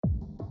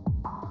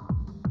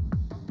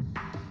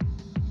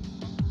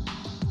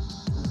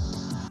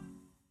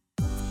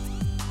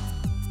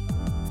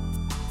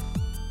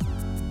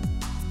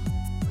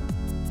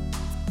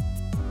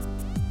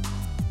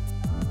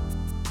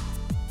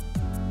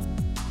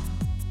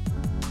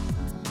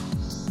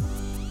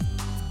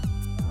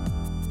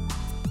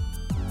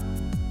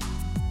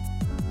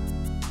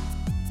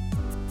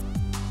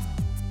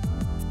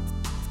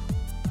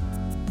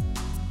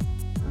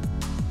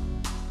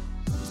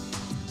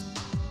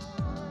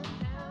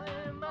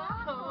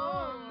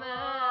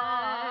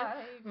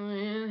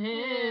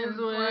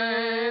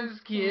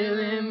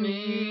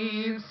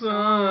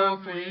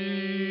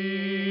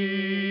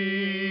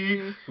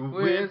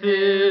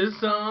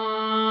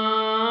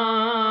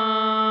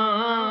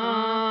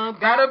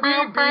Gotta be.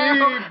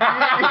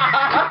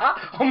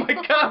 Oh my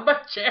god,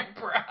 my chair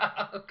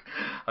broke.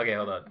 Okay,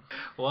 hold on.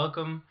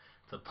 Welcome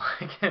to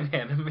Black and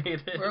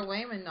Animated. Where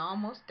Wayman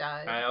almost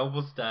died. I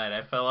almost died.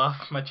 I fell off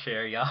my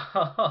chair,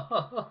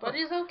 y'all. But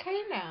he's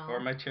okay now. Or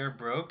my chair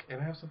broke,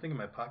 and I have something in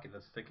my pocket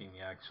that's sticking me,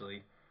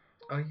 actually.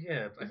 Oh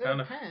yeah, I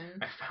found a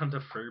pen. I found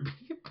a Furby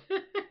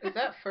pen. Is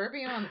that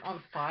Furby on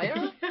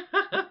fire?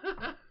 Yeah.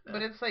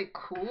 But it's like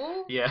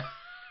cool? Yeah.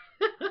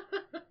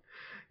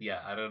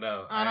 Yeah, I don't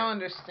know. I don't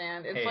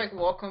understand. It's like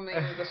welcoming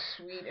the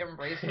sweet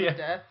embrace of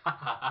death.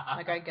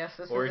 Like, I guess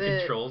this or is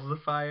it controls the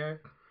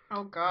fire.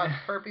 Oh god,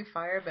 Furby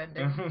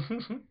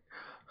firebending.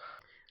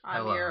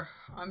 I'm your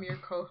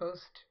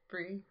co-host,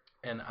 Bree.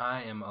 And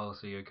I am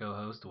also your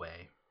co-host,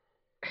 Way.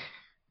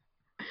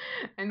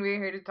 And we're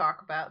here to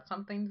talk about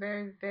something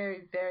very,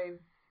 very, very,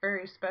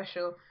 very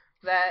special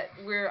that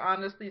we're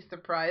honestly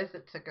surprised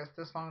it took us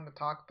this long to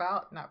talk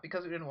about. Not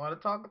because we didn't want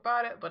to talk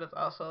about it, but it's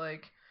also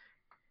like,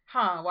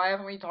 why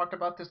haven't we talked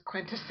about this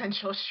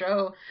quintessential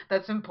show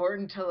that's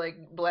important to, like,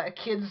 black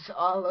kids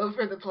all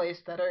over the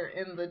place that are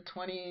in the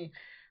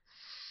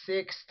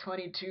 26,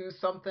 22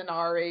 something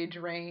our age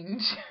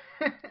range?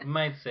 You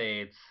might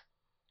say it's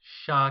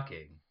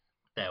shocking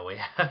that we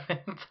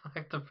haven't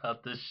talked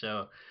about this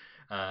show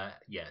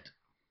yet.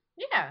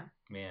 Yeah.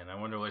 Man, I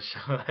wonder what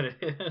show that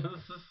is.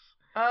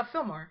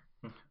 Fillmore.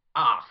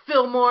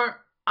 Fillmore,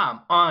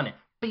 I'm on it.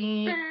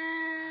 Beam,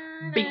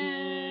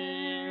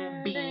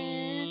 beam,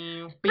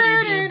 beam,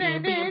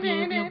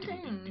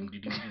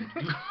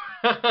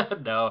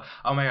 No.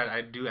 Oh my god,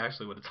 I do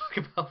actually want to talk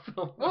about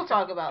Fillmore. We'll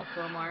talk about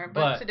Fillmore,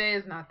 but today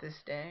is not this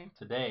day.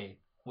 Today,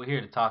 we're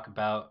here to talk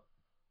about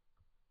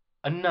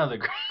another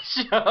great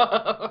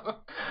show.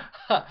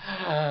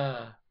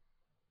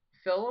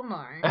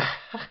 Fillmore.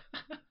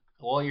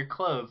 Well, you're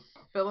close.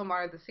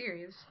 Fillmore the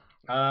series.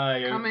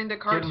 You're coming to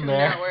Cartoon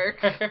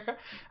Network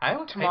I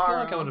tomorrow. feel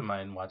like I wouldn't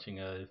mind watching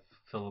a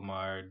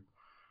Fillmore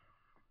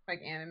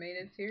like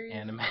animated series.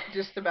 Anime.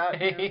 Just about.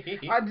 Did you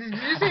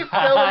say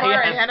Fillmore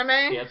yes.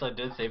 anime? Yes, I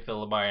did say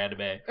Fillmore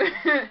anime.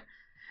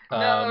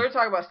 No, we're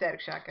talking about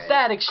Static Shock, guys.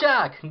 Static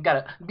Shock.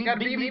 Gotta be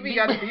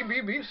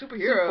superhero.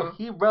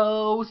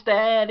 Superhero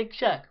Static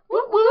Shock.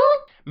 Woo woo.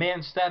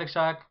 Man, Static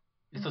Shock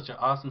is such an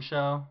awesome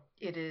show.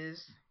 It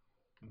is.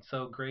 It's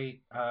so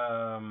great.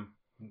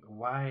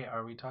 Why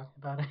are we talking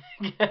about it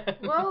again?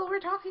 Well, we're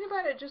talking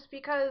about it just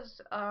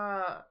because,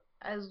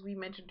 as we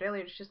mentioned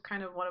earlier, it's just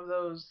kind of one of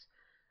those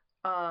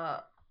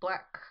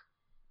black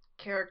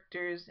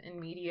characters in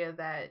media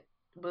that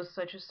was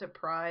such a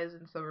surprise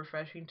and so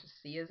refreshing to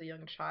see as a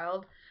young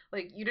child.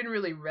 Like, you didn't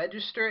really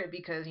register it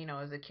because, you know,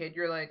 as a kid,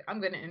 you're like, I'm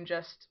going to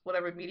ingest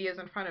whatever media is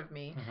in front of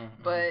me.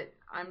 But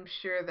I'm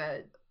sure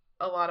that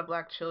a lot of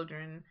black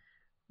children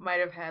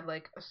might have had,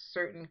 like, a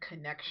certain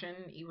connection,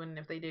 even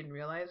if they didn't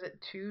realize it,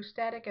 to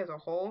Static as a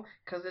whole,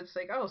 because it's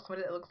like, oh,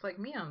 somebody that looks like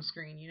me on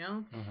screen, you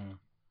know?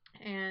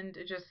 And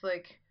just,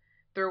 like,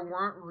 there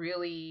wasn't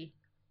really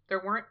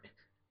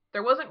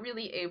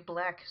a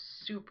black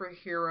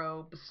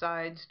superhero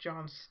besides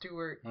Jon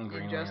Stewart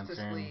in Justice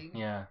League.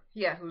 Yeah.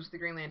 Yeah, who's the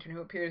Green Lantern,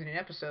 who appears in an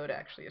episode,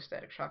 actually, of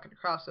Static Shock and a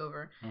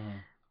crossover.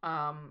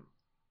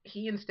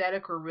 He and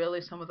Static were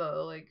really some of the,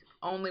 like,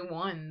 only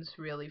ones,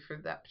 really, for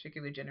that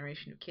particular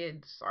generation of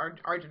kids,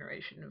 our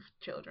generation of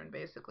children,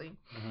 basically.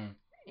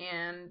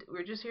 And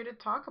we're just here to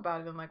talk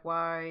about it and, like,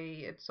 why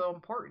it's so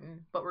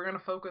important. But we're going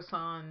to focus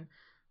on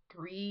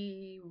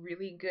 3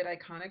 really good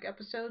iconic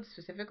episodes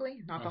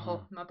specifically, not the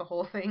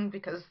whole thing,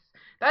 because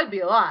that'd be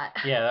a lot.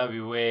 Yeah, that'd be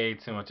way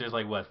too much. There's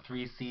like what,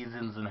 3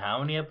 seasons and how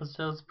many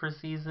episodes per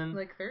season?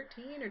 Like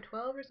 13 or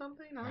 12 or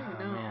something. I don't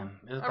even know. Man.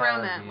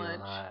 Around that much.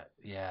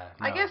 Yeah.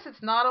 No. I guess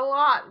it's not a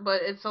lot,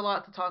 but it's a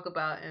lot to talk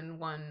about in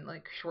one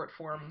like short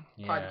form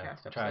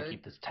podcast episode. Trying to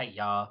keep this tight,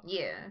 y'all.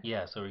 Yeah.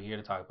 Yeah. So we're here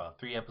to talk about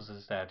 3 episodes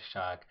of Static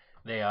Shock.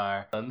 They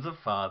are Sons of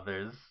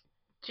Fathers,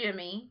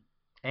 Jimmy,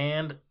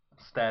 and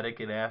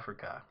Static in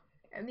Africa.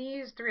 And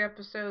these 3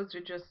 episodes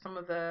are just some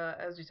of the,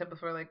 as we said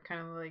before, like kind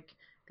of like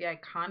the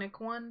iconic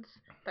ones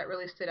that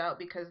really stood out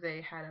because they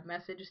had a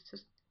message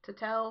to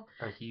tell.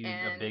 A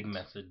big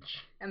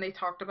message. And they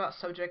talked about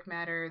subject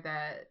matter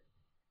that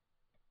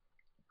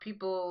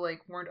people like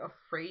weren't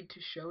afraid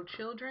to show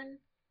children.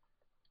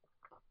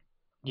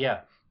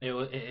 Yeah,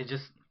 it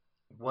just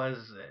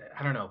was,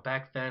 I don't know,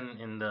 back then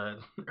in the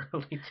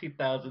early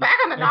 2000s. Back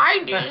in the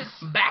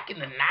 90s. Back in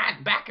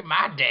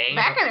my day.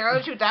 Back in the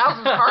early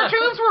 2000s,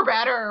 cartoons were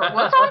better.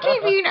 What's on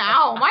TV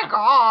now? Oh my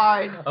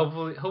god.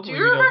 Hopefully do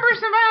you remember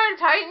Symbiotic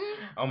Titan?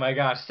 Oh my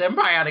gosh,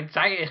 Symbiotic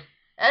Titan.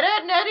 Ed,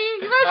 Edd n Eddy?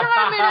 You guys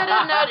remind me of Ed,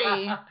 Edd n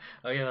Eddy.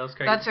 Oh yeah, that was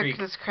Craig Creek.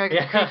 That's Craig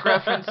Creek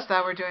reference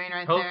that we're doing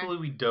right there. Hopefully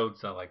we don't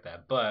sound like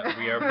that, but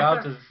we are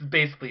about to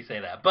basically say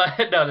that.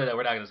 But no,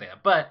 we're not going to say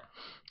that. But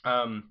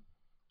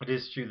it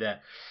is true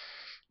that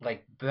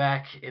like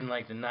back in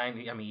like the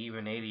 90s, I mean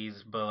even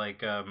 80s, but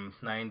like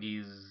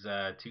 90s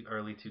to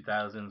early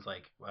 2000s,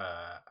 like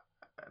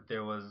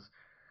there was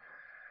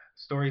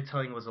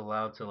storytelling was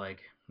allowed to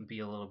like be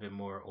a little bit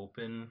more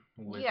open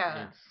with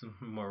Yeah. its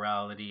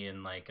morality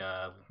and like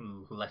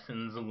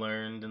lessons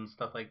learned and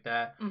stuff like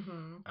that.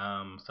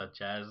 Mhm.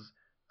 Such as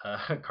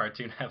a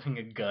cartoon having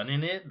a gun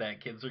in it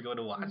that kids are going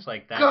to watch.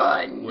 Like that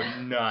Gun. would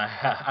not.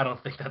 I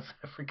don't think that's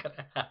ever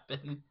gonna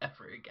happen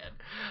ever again.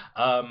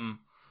 Um,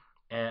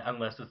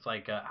 unless it's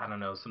like I don't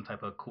know, some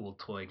type of cool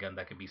toy gun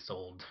that could be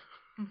sold.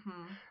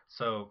 Mhm.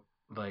 So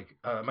like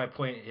my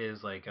point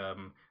is like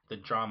the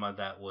drama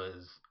that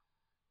was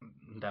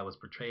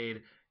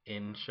portrayed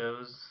in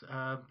shows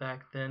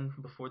back then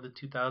before the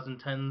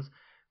 2010s,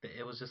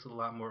 it was just a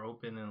lot more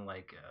open and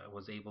like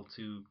was able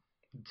to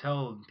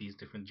tell these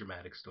different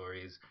dramatic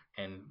stories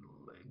and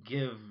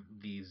give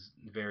these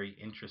very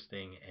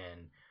interesting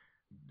and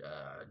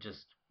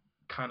just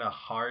kind of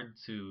hard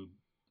to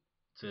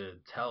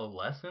tell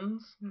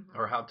lessons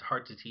or Mhm. how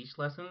hard to teach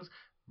lessons,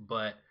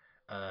 but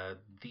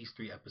these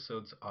three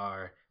episodes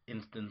are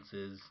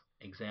instances,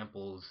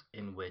 examples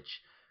in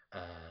which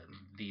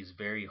these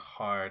very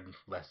hard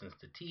lessons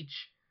to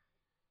teach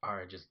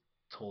are just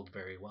told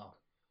very well.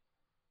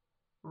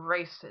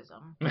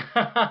 Racism.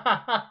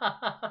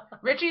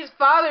 Richie's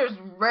father's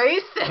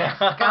racist,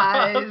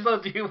 guys. So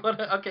do you want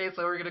to? Okay,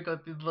 so we're gonna go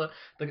through the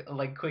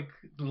like quick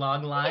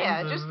log lines.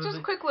 Yeah,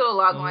 just quick little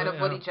log line of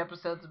what each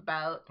episode's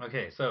about.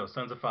 Okay, so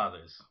Sons of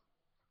Fathers.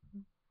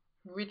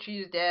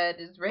 Richie's dad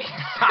is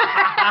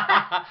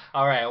racist.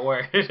 All right,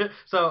 word.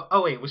 So,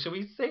 oh wait, well, should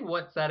we say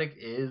what Static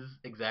is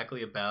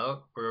exactly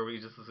about, or are we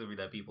just assuming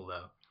that people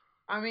know?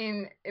 I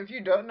mean, if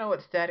you don't know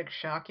what Static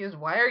Shock is,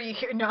 why are you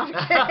here? No, I'm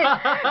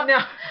kidding.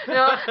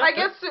 No. I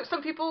guess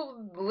some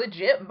people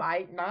legit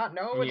might not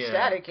know what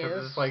Static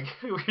is. It's like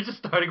we're just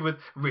starting with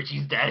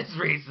Richie's dad is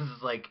racist.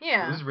 It's like,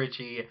 Yeah. who's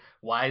Richie?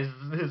 Why is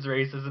his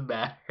racism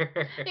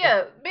matter?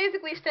 Yeah,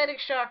 basically, Static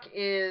Shock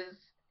is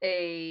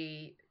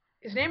a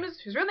his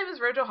real name is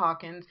Virgil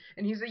Hawkins,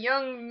 and he's a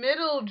young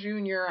middle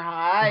junior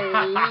high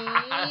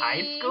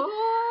High school?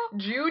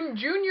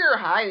 Junior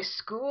high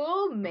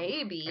school,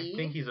 maybe. I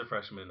think he's a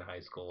freshman in high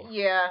school.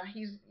 Yeah,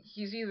 he's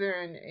either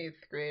in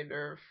 8th grade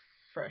or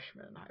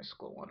freshman in high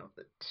school, one of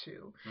the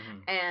two.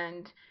 Mm-hmm.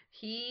 And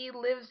he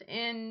lives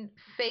in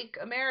fake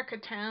America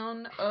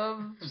town of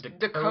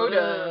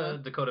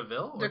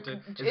Dakotaville?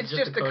 It's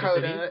just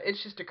Dakota.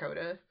 It's just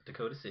Dakota.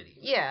 Dakota City.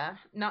 Yeah,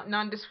 not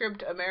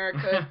nondescript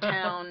America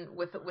town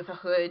with a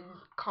hood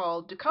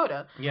called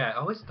Dakota. Yeah, I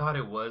always thought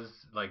it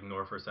was like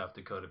North or South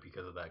Dakota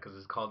because of that, because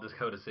it's called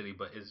Dakota City,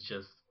 but it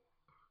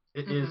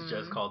is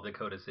just called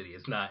Dakota City.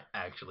 It's not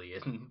actually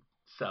in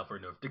South or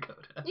North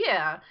Dakota.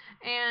 Yeah,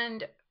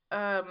 and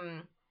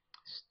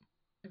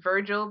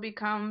Virgil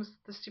becomes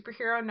the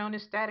superhero known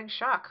as Static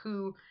Shock,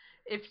 who,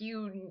 if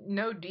you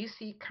know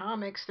DC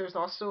Comics, there's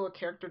also a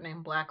character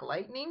named Black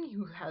Lightning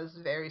who has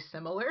very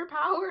similar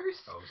powers.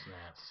 Oh,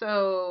 snap.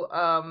 So,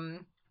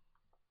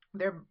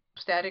 their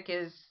Static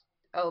is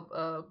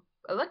a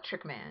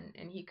electric man,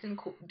 and he can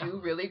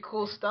do really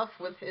cool stuff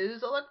with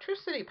his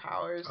electricity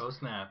powers. Oh,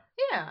 snap.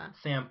 Yeah.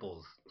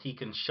 Samples. He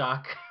can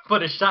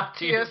put a shock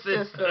to your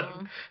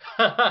system.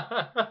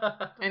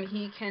 And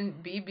he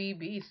can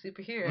be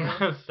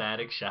superhero.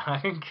 Static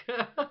Shock.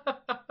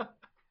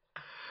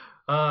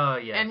 Oh,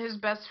 yes. And his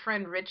best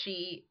friend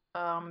Richie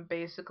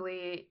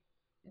basically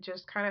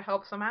just kind of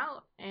helps him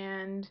out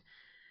and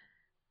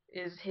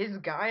is his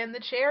guy in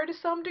the chair to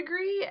some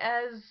degree,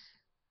 as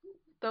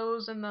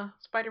those in the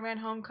Spider-Man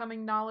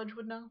Homecoming knowledge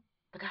would know.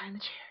 The guy in the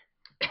chair.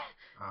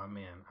 Oh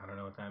man, I don't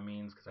know what that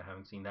means because I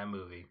haven't seen that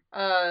movie.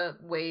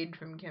 Wade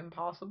from Kim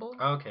Possible.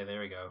 Okay, there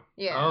we go.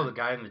 Yeah. Oh, the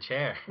guy in the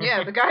chair.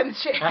 Yeah, the guy in the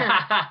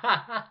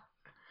chair.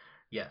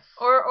 Yes.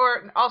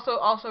 Or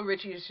also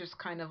Richie is just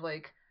kind of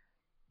like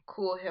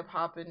cool hip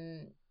hop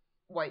and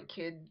white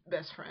kid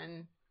best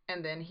friend,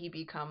 and then he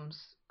becomes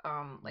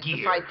like Gear.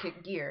 the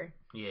sidekick Gear.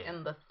 Yeah.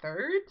 In the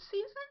 3rd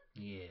season.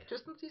 Yeah.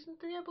 Just in season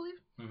 3, I believe.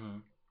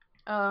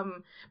 Mm-hmm.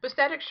 But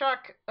Static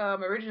Shock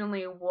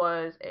originally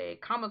was a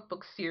comic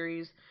book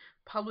series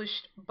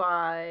published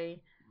by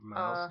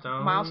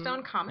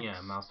Milestone Comics.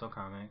 Yeah, Milestone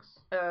Comics.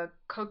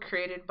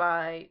 Co-created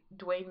by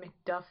Dwayne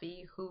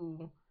McDuffie,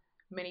 who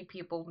many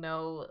people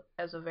know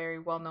as a very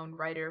well-known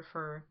writer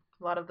for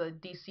a lot of the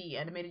DC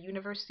Animated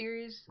Universe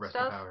series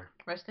stuff.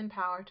 Rest in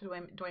power to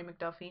Dwayne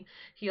McDuffie.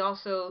 He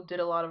also did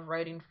a lot of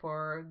writing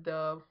for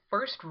the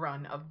first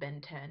run of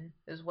Ben 10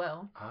 as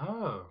well.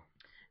 Oh.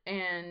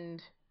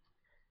 And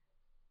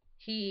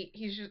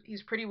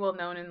he's pretty well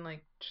known in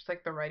like just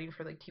like the writing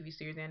for like TV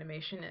series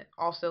animation.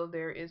 Also,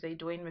 there is a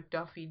Dwayne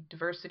McDuffie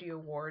Diversity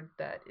Award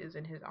that is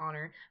in his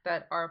honor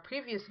that our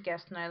previous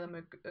guest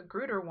Nyla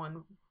Magruder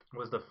won.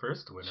 Was the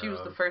first winner. She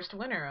was the first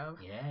winner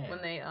of. Yeah.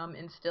 When they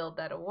instilled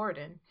that award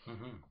in.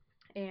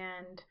 Mm-hmm.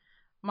 And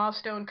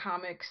Milestone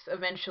Comics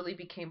eventually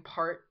became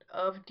part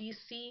of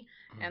DC,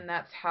 and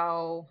that's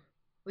how,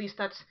 at least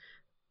that's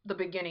the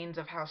beginnings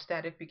of how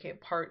Static became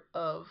part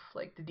of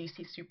like the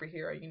DC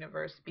superhero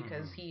universe,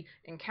 because he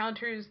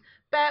encounters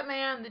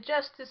Batman, the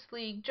Justice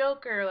League,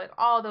 Joker, like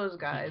all those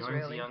guys. He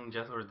joins really.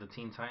 Or the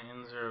Teen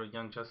Titans or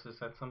Young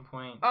Justice at some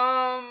point.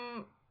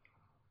 I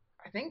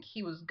think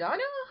he was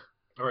gonna.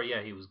 Or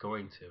yeah, he was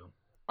going to.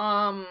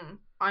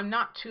 I'm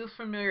not too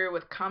familiar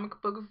with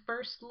comic book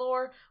verse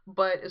lore,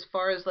 but as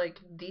far as like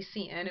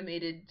DC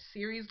animated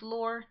series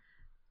lore,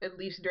 at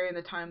least during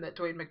the time that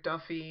Dwayne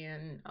McDuffie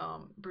and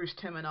Bruce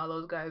Timm and all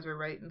those guys were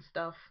writing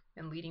stuff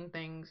and leading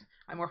things,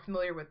 I'm more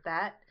familiar with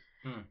that.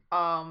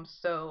 Hmm.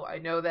 So I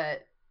know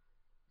that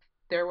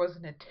there was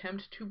an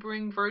attempt to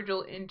bring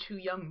Virgil into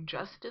Young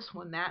Justice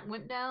when that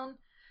went down.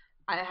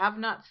 I have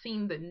not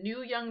seen the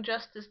new Young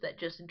Justice that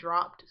just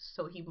dropped,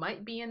 so he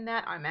might be in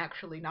that. I'm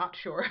actually not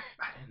sure.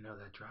 I didn't know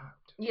that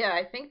dropped. Yeah,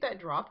 I think that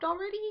dropped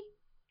already.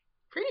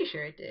 Pretty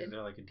sure it Is did.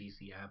 there like a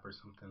DC app or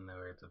something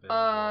where it's available,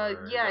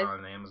 or is it Yeah,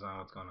 on Amazon?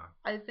 What's going on?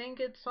 I think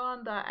it's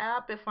on the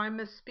app. If I'm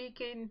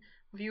misspeaking,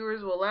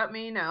 viewers will let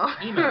me know.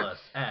 Email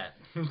us at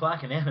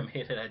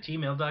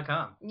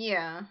blackandanimated@gmail.com.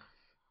 Yeah.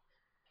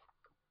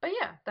 But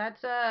yeah,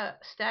 that's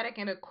Static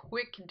in a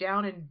quick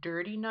down and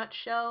dirty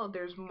nutshell.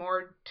 There's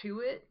more to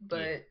it, Yeah.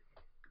 but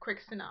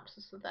quick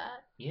synopsis of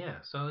that. Yeah.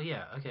 So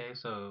yeah. Okay.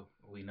 So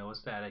we know what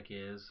Static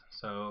is.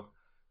 So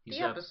these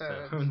The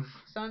episodes. episodes.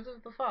 Sons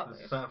of the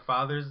Fathers.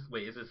 Fathers.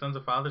 Wait, is it Sons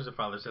of Fathers or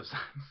Fathers of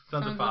Sons? Sons of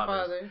Sons of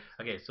Fathers. Fathers.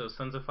 Okay. So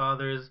Sons of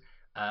Fathers.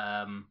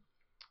 Um.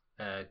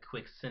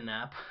 Quick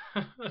Synopses.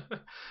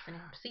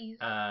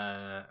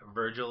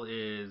 Virgil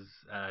is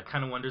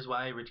kind of wonders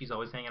why Richie's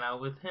always hanging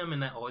out with him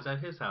and always at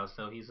his house.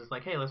 So he's just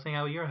like, hey, let's hang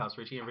out at your house,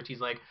 Richie. And Richie's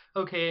like,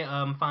 okay,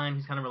 fine.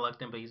 He's kind of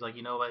reluctant, but he's like,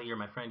 you know what? You're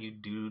my friend. You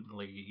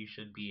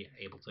should be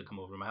able to come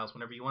over to my house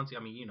whenever you want to. I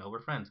mean,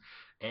 we're friends.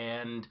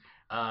 And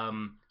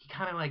he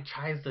kind of like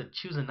tries to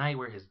choose a night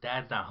where his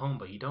dad's not home,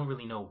 but you don't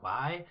really know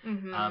why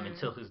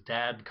until his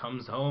dad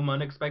comes home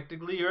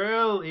unexpectedly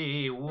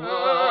early. Whoa!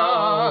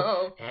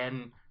 Oh.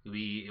 And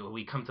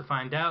we come to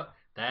find out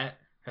that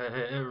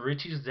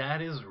Richie's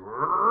dad is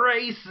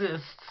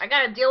racist. I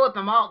gotta deal with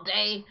them all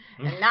day,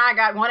 and now I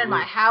got one in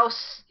my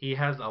house. He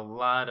has a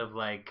lot of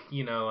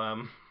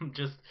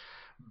just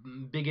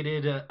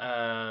bigoted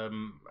I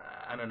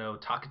don't know,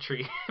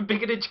 talkatry.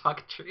 Bigoted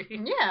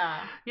talkatry.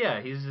 Yeah.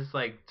 Yeah, he's just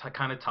like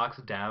kind of talks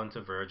down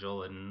to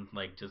Virgil and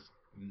like just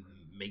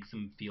makes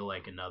him feel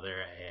like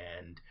another,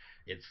 and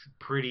it's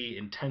pretty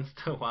intense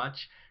to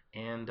watch.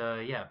 And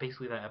yeah,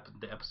 basically the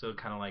episode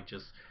kind of like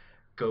just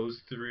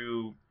goes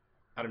through,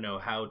 I don't know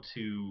how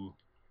to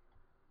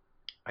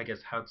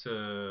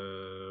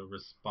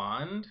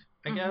respond,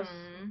 I guess,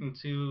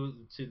 to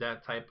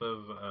that type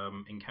of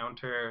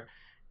encounter.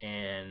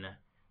 And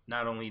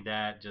not only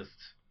that,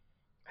 just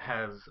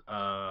has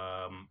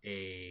a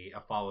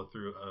follow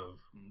through of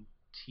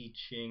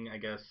teaching, I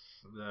guess,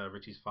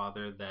 Richie's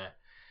father that,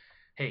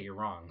 hey, you're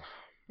wrong.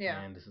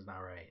 Yeah. And this is not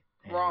right.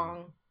 And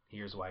wrong.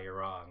 Here's why you're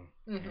wrong.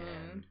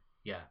 And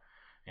yeah.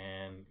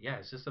 And yeah,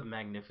 it's just a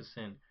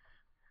magnificent,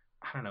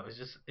 I don't know,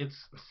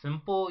 it's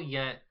simple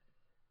yet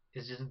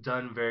it's just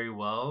done very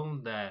well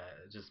that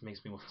just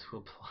makes me want to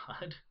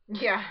applaud.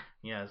 Yeah.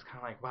 Yeah, it's kind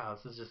of like, wow,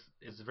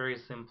 it's very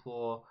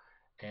simple,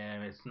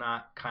 and it's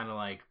not kind of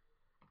like,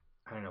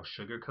 I don't know,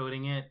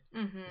 sugarcoating it.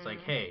 It's like,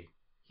 hey,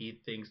 he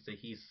thinks that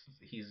he's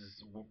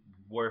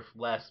worth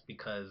less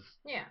because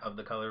of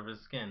the color of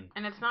his skin.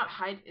 And it's not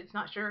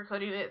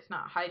sugarcoating it. It's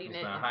not hiding it.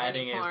 It's not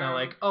hiding it. It's not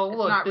like, oh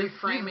look, he's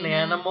an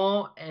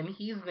animal and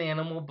he's an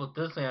animal, but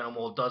this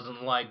animal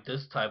doesn't like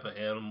this type of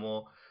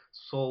animal.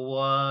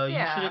 So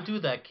you shouldn't do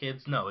that,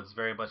 kids. No, it's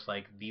very much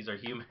like these are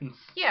humans.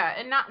 Yeah,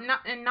 and not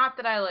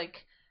that I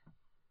like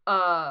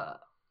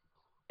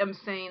am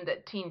saying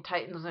that Teen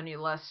Titans any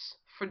less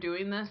for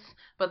doing this,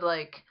 but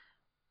like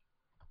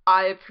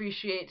I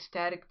appreciate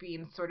Static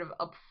being sort of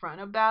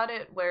upfront about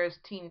it, whereas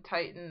Teen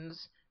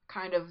Titans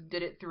kind of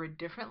did it through a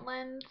different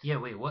lens. Yeah,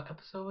 wait, what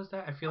episode was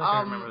that? I feel like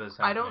I remember this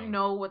happening. I don't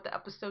know what the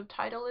episode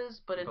title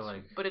is, but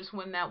it's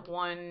when that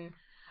one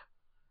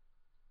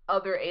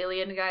other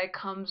alien guy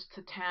comes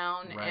to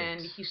town, right,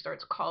 and he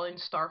starts calling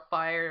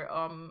Starfire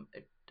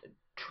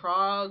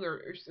Trog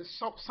or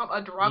some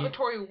a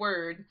derogatory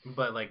word.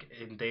 But like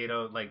they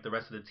don't, like the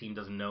rest of the team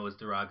doesn't know it's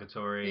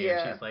derogatory. Yeah.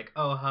 And she's like,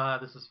 oh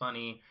this is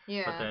funny.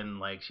 Yeah. But then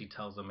like she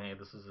tells them, hey,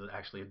 this is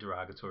actually a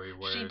derogatory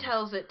word. She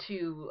tells it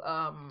to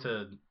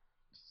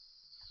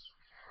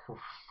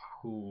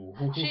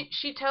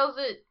She tells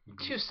it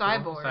to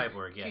Cyborg.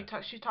 Cyborg,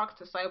 yeah. She talks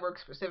to Cyborg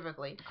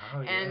specifically.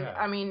 Oh, and yeah.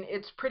 I mean,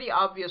 it's pretty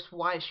obvious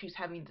why she's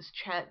having this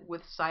chat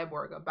with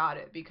Cyborg about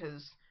it,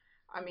 because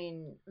I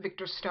mean,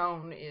 Victor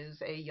Stone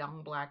is a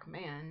young black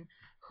man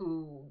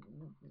who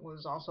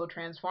was also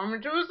transformed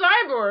into a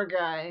cyborg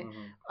guy.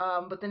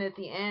 But then at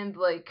the end,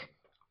 like,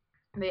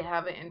 they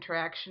have an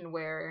interaction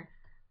where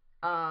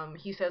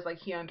he says like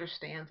he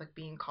understands like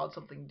being called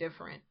something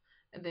different,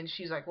 and then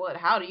she's like, what?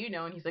 How do you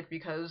know? And he's like,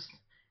 because.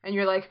 And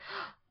you're like,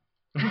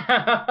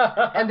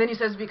 and then he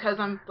says, because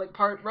I'm like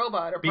part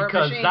robot or part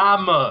machine. Because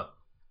I'm a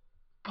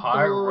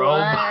part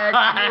robot.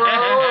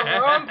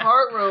 I'm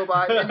part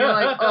robot. And you're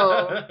like,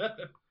 oh,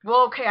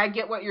 well, okay, I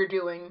get what you're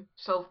doing,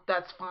 so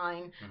that's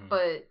fine.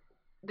 But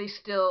they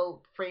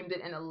still framed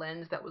it in a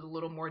lens that was a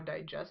little more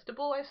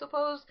digestible, I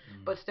suppose.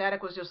 But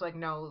Static was just like,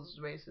 no, this is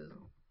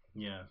racism.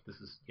 Yeah,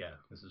 this is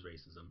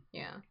racism.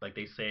 Yeah. Like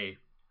they say,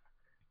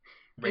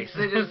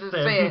 racist.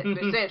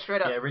 They say it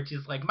straight up. Yeah,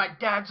 Richie's like, my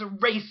dad's a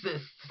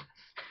racist.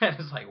 And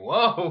it's like,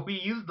 whoa, we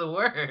used the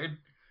word.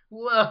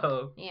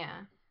 Whoa.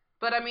 Yeah.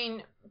 But I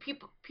mean,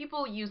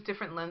 people use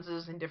different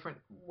lenses and different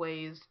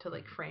ways to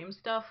like frame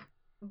stuff,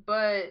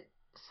 but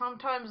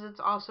sometimes it's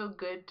also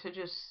good to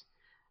just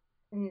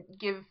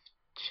give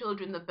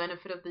children the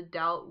benefit of the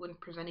doubt when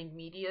presenting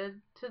media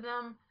to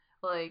them.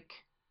 Like,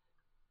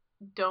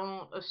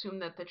 don't assume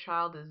that the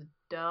child is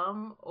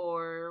dumb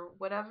or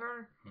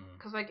whatever,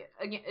 because like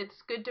again,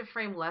 it's good to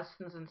frame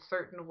lessons in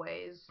certain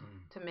ways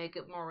to make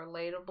it more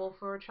relatable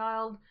for a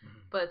child,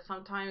 but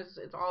sometimes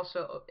it's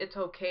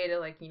okay to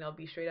like,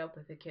 be straight up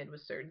with a kid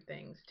with certain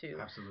things too.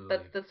 Absolutely.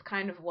 That's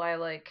kind of why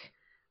like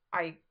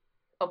I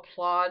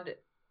applaud.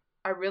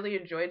 I really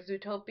enjoyed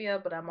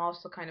Zootopia, but I'm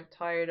also kind of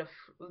tired of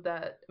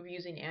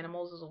using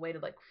animals as a way to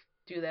like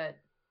do that,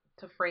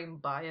 to frame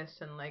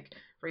bias and like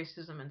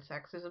racism and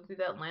sexism through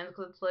that lens.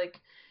 Because it's like,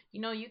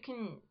 you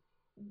can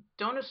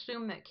don't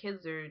assume that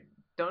kids are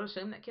don't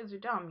assume that kids are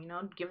dumb.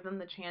 Give them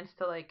the chance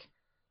to like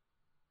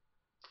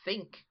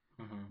think.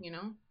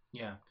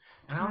 Yeah,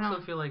 and I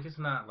also feel like it's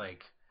not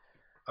like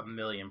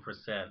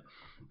 1,000,000%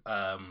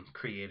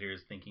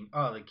 creators thinking,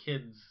 oh, the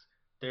kids,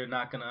 they're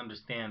not gonna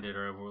understand it,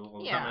 or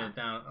we'll dumb it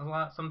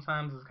down.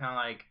 Sometimes it's kind of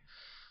like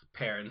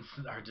parents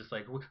are just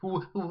like,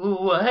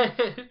 what?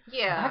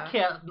 Yeah. I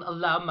can't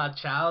allow my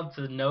child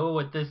to know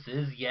what this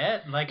is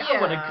yet. Like,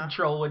 I want to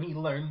control when he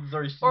learns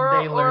or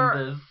they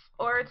learn this.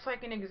 Or it's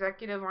like an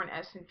executive or an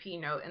S&P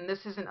note, and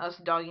this isn't us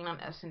dogging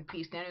on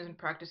S&P. Standards and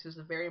practice is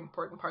a very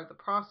important part of the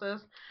process.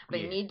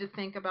 They need to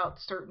think about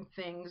certain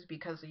things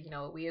because,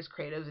 we as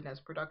creatives and as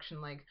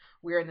production, like,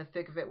 we're in the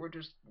thick of it.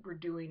 We're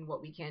doing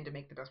what we can to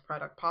make the best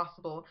product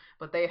possible,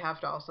 but they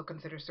have to also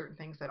consider certain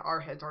things that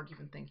our heads aren't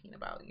even thinking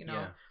about,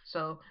 Yeah.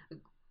 So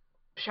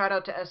shout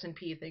out to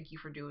S&P. Thank you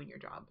for doing your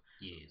job.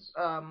 Yes.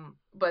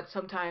 But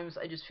sometimes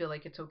I just feel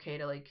like it's okay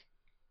to like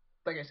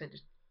I said,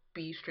 just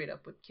be straight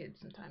up with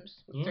kids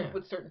sometimes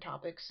with certain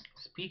topics.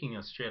 Speaking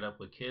of straight up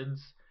with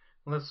kids,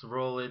 let's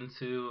roll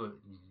into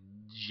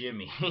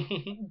Jimmy.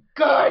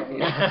 Gun!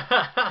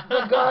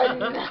 The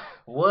gun!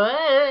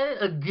 What?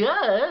 A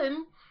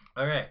gun?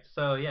 Alright,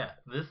 so yeah,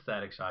 this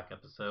Static Shock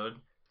episode,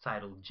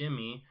 titled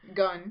Jimmy.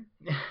 Gun.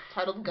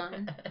 Titled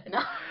Gun.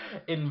 No.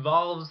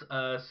 Involves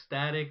the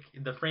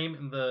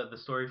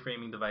story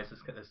framing device is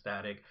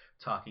Static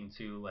talking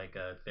to like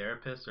a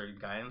therapist or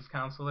guidance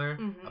counselor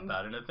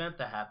about an event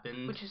that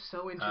happened, which is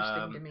so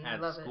interesting to me. I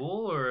love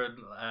school it. or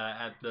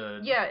at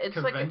the it's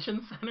convention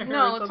like center.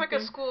 No, it's like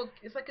a school.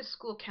 It's like a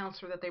school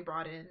counselor that they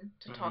brought in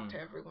to talk to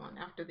everyone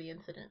after the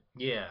incident.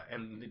 Yeah,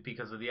 and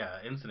because of the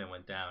incident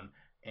went down,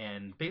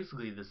 and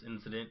basically this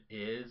incident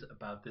is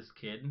about this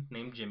kid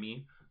named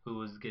Jimmy who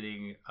was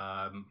getting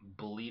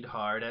bullied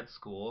hard at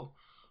school,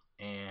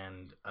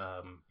 and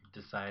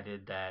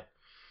decided that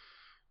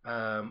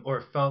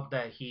or felt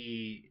that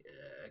he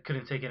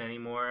couldn't take it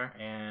anymore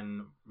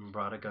and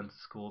brought a gun to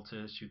school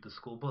to shoot the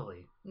school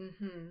bully.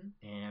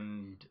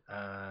 And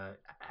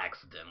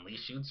accidentally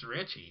shoots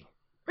Richie.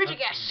 Richie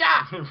gets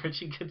shot.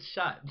 Richie gets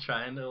shot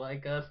trying to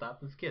like stop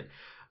this kid.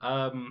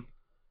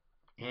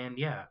 And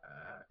yeah,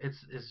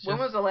 it's just. When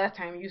was the last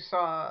time you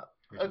saw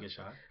Richie get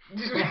shot?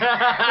 When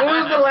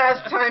was the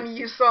last time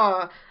you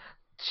saw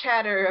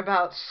chatter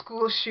about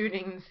school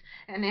shootings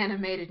and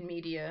animated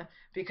media?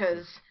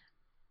 Because,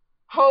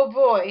 oh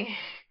boy.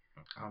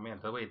 Oh man,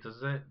 wait,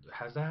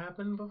 has that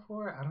happened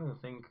before? I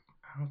don't think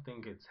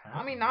it's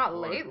happened. I mean, not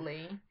before.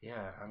 Lately.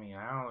 Yeah, I mean,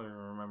 I don't even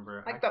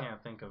remember. Like I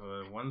can't think of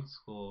one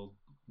school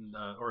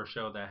or a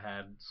show that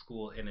had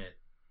school in it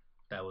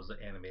that was an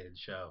animated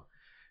show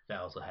that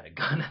also had a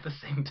gun at the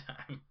same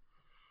time.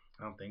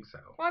 I don't think so.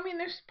 Well, I mean,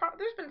 there's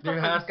been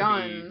stuff with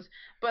guns,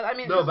 but I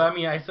mean. No, but I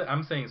mean,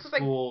 I'm saying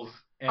schools. Like,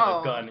 and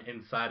a gun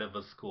inside of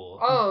a school.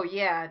 Oh,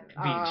 yeah.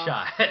 Being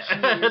shot.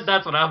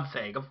 That's what I'm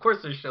saying. Of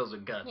course there's shows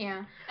with guns.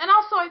 Yeah. And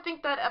also I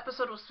think that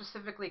episode was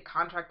specifically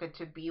contracted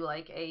to be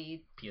like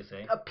a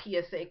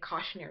PSA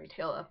cautionary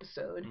tale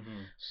episode.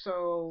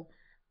 So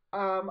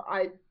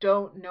I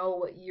don't know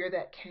what year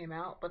that came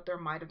out, but there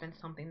might have been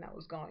something that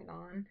was going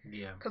on.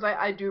 Yeah. Because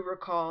I do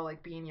recall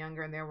like being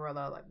younger and there were a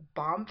lot of like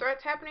bomb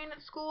threats happening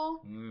at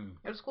school.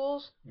 At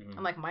schools.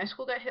 And like my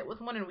school got hit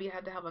with one and we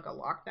had to have like a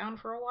lockdown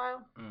for a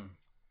while.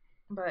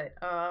 But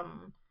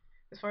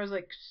as far as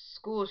like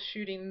school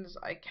shootings,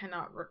 I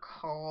cannot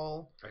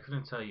recall. I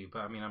couldn't tell you, but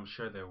I mean, I'm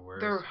sure there were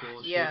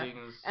school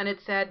shootings. And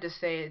it's sad to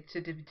say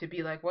to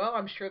be like, well,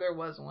 I'm sure there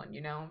was one,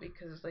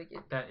 because like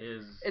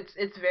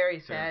it's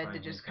very sad to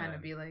just kind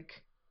of be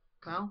like,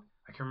 well.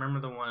 I can remember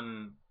the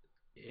one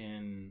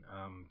in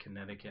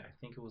Connecticut. I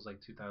think it was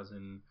like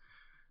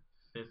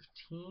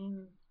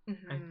 2015.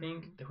 I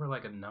think there were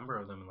like a number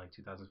of them in like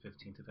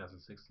 2015,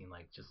 2016.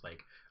 Like just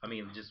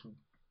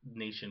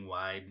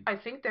nationwide. I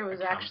think there was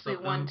actually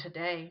one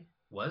today.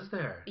 Was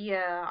there?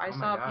 Yeah, I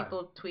saw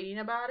people tweeting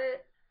about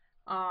it.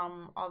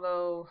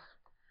 Although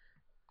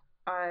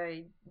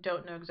I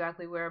don't know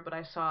exactly where, but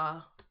I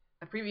saw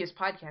a previous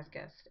podcast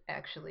guest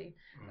actually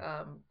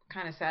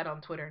kind of sat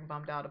on Twitter and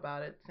bummed out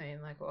about it,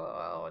 saying like,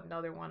 "Oh,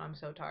 another one. I'm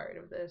so tired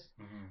of this."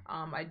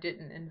 I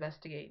didn't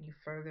investigate any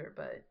further,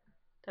 but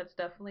that's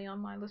definitely on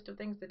my list of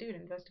things to do, to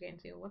investigate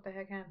and see what the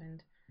heck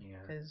happened. Yeah.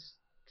 Because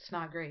it's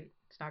not great.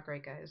 It's not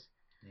great, guys.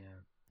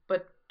 Yeah.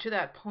 But to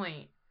that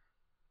point,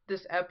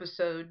 this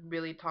episode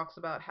really talks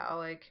about how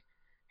like,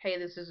 hey,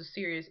 this is a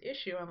serious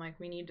issue, and like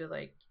we need to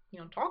like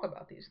talk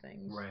about these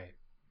things. Right.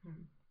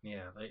 Mm-hmm.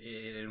 Yeah,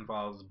 it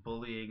involves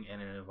bullying,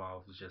 and it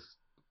involves just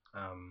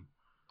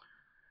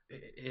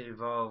it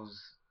involves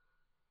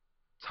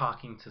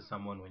talking to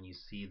someone when you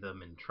see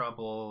them in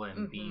trouble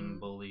and being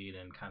bullied,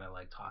 and kind of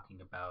like talking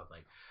about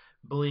like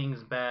bullying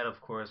is bad, of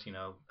course,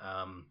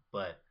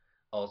 but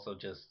also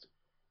just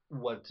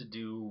what to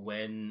do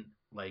when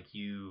like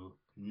you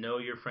know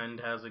your friend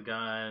has a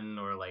gun,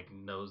 or like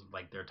knows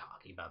like they're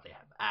talking about they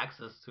have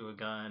access to a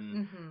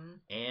gun,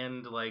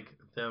 and like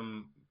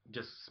them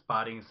just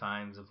spotting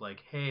signs of like,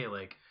 hey,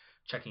 like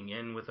checking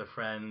in with a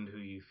friend who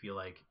you feel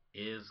like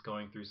is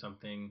going through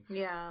something.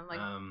 Yeah,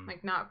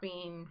 like not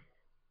being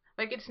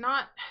like it's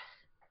not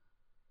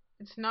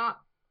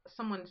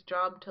someone's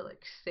job to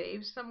like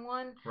save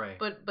someone, right?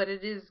 But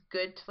it is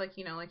good to like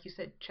like you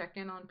said, check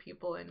in on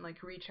people and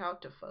like reach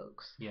out to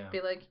folks. Yeah.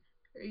 Be like,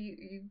 are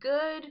you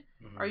good?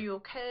 Are you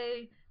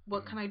okay?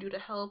 What can I do to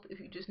help? If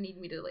you just need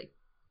me to like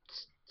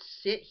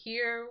sit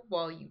here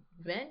while you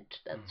vent,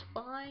 that's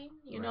fine.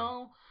 You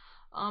know.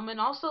 And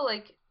also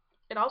like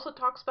it also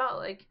talks about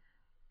like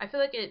I feel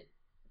like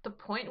the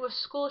point with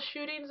school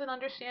shootings and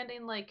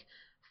understanding like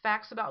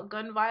facts about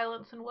gun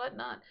violence and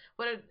whatnot,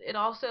 but it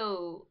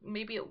also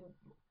maybe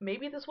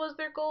this was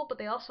their goal, but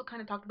they also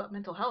kind of talked about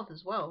mental health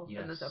as well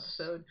in this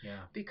episode.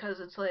 Yeah. Because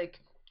it's like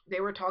they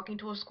were talking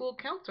to a school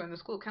counselor, and the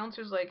school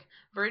counselor's like,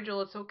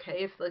 Virgil, it's okay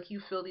if like you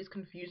feel these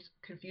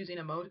confusing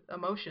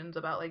emotions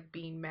about like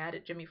being mad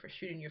at Jimmy for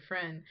shooting your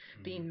friend,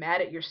 being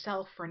mad at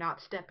yourself for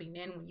not stepping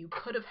in when you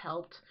could have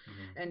helped,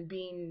 and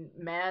being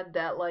mad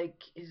that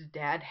like his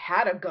dad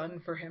had a gun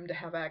for him to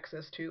have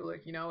access to.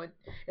 Like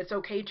it's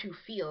okay to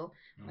feel.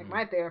 Like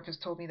my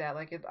therapist told me that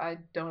like I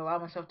don't allow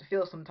myself to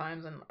feel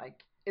sometimes, and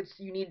like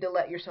you need to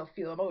let yourself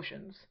feel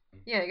emotions.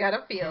 Yeah, you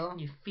gotta feel. Can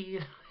you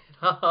feel it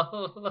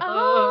all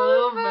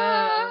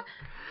over?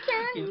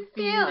 Can you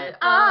feel it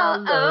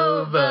all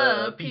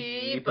over,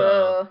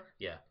 people?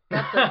 Yeah.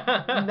 That's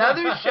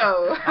another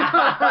show.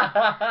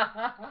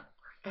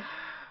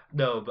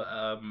 No,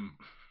 but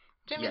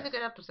Jimmy's a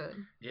good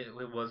episode. It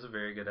was a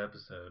very good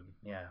episode.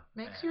 Yeah.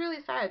 Makes you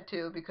really sad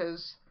too,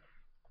 because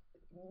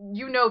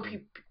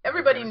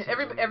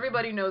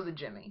everybody knows a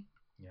Jimmy.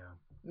 Yeah.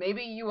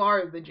 Maybe you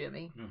are the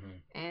Jimmy.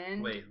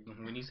 And wait,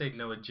 when you say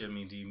know a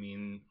Jimmy, do you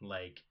mean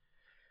like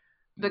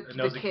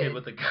knows a kid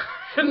with a gun?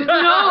 No,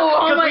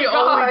 oh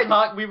my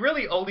god. We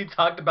really only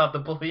talked about the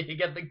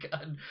bullying and the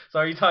gun. So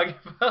are you talking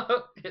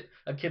about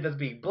a kid that's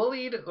being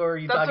bullied, or are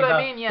you talking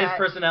about his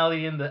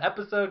personality in the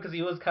episode? Because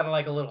he was kind of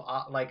like a little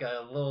I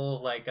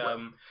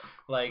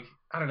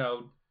don't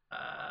know.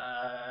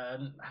 I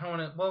don't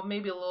want to. Well,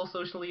 maybe a little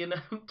socially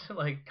inept,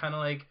 like kind of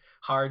like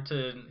hard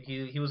to.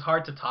 He was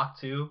hard to talk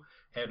to,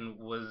 and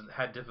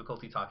had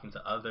difficulty talking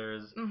to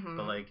others,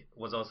 but like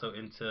was also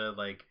into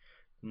like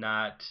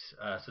not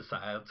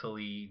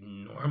societally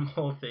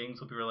normal things.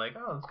 So people were like,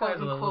 oh, this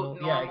guy's a little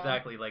normal.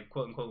 Exactly, like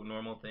quote unquote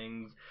normal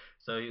things.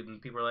 So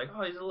people were like,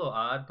 oh, he's a little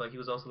odd, but he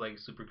was also like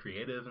super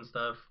creative and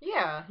stuff.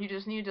 Yeah, you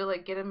just need to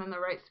like get him in the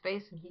right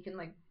space, and he can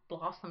like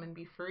blossom and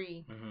be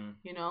free, and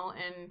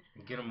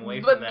get him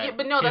away from that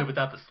kid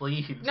without the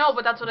sleeves. No,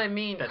 but that's what I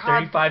mean. That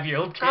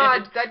 35-year-old kid.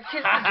 God, that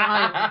kid's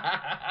design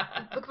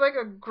looks like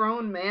a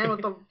grown man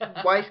with a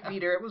wife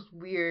beater. It was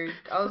weird.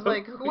 I was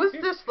like, who is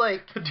this?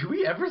 Like, do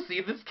we ever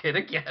see this kid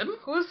again?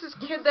 Who is this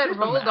kid that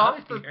rolled off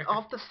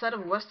the set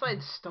of West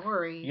Side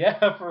Story?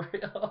 Yeah, for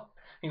real.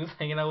 He was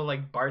hanging out with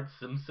like Bart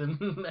Simpson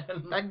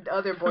and that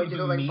other boy did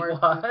look like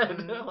Bart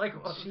Simpson. Like,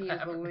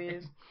 jeez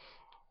Louise.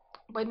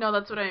 But no,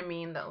 that's what I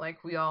mean, that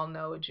like we all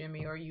know a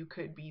Jimmy, or you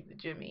could be the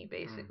Jimmy,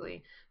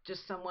 basically.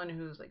 Just someone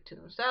who's like to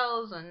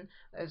themselves, and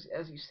as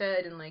you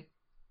said, and like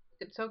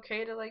it's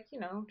okay to like,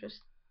 just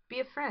be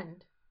a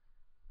friend.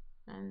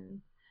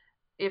 And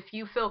if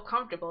you feel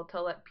comfortable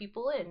to let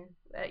people in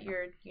at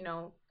your,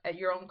 at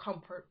your own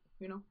comfort,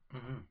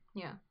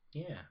 Yeah.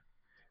 Yeah.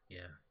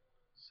 Yeah.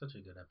 Such a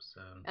good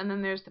episode. And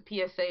then there's the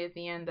PSA at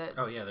the end that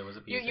there was a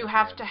PSA. You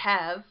have to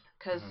have,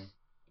 because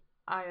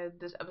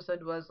this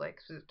episode was like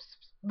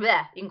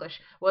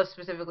English was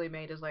specifically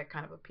made as like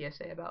kind of a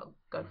PSA about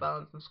gun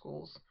violence in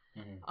schools.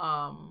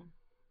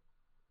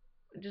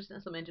 Just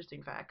some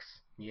interesting facts.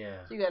 Yeah.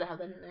 So you gotta have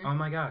that in there. Oh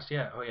my gosh,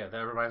 yeah. Oh yeah, that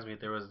reminds me.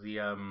 There was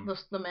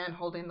the man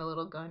holding the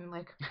little gun,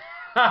 like.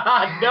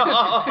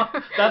 No,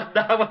 that's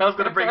not what I was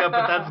gonna bring up.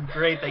 But that's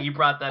great that you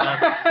brought that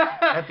up.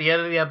 At the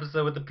end of the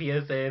episode with the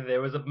PSA,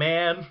 there was a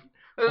man.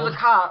 There was a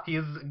cop. He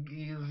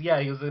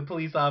was a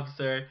police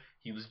officer.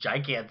 He was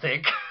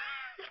gigantic,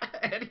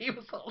 and he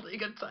was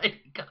holding a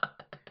tiny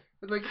gun.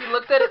 Like he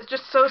looked at it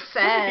just so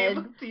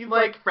sad. He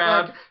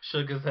frowned,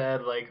 shook his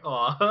head,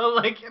 aw,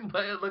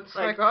 but it looks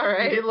like all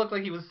right. he did look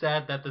like he was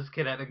sad that this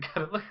kid hadn't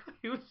got it. Like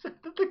he was sad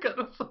that the gun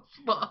was so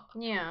small.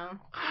 Yeah.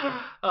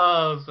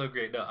 Oh, so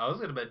great. No, I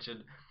was gonna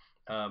mention,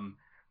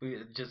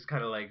 we just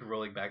kind of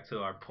rolling back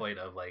to our point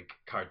of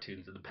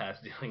cartoons in the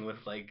past dealing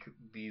with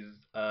these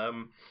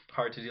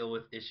hard to deal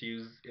with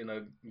issues in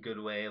a good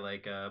way.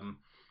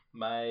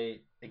 My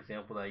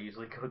example that I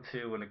usually go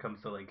to when it comes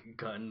to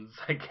guns,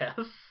 I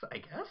guess,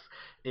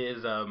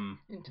 is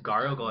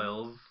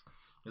Gargoyles.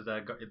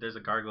 There's a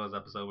Gargoyles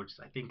episode, which is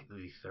I think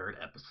the third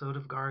episode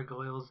of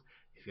Gargoyles.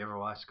 If you ever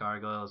watched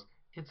Gargoyles,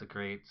 it's a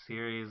great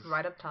series.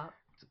 Right up top.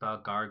 It's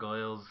about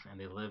gargoyles, and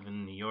they live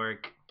in New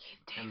York.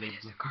 Keith David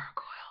is a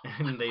gargoyle.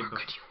 And what more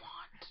could you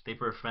want?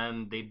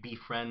 They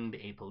befriend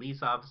a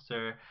police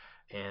officer.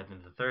 And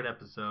in the third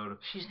episode,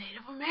 she's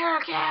Native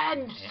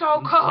American.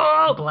 So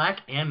cool.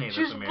 Black and Native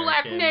American. She's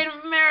Black Native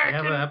American. They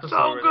have an episode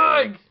so where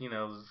good. They,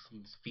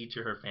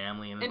 feature her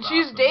family, and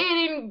she's awesome.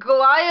 Dating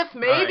Goliath.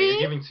 Maybe. Right,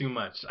 you're giving too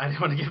much. I didn't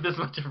want to give this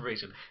much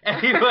information.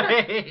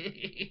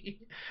 Anyway,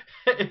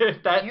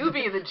 you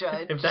be the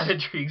judge. If that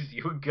intrigues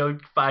you, go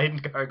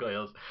find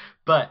Gargoyles.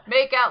 But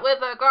make out with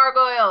a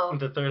gargoyle.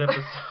 The third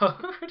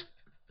episode.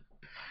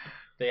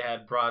 They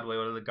had Broadway,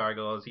 one of the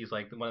gargoyles. He's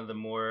one of the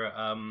more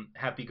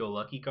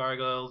happy-go-lucky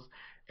gargoyles,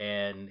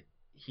 and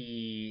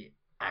he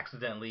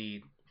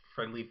accidentally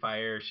friendly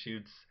fire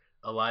shoots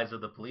Eliza,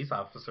 the police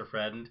officer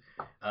friend,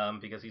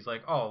 because he's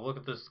like, "Oh, look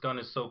at this gun,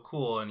 is so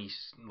cool," and he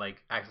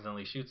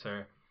accidentally shoots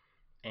her,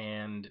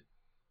 and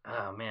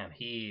oh man,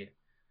 he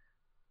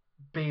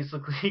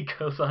basically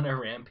goes on a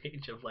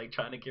rampage of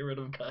trying to get rid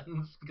of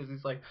guns because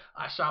he's like,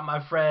 "I shot my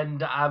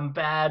friend, I'm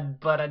bad,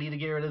 but I need to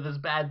get rid of this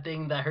bad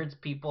thing that hurts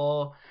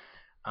people."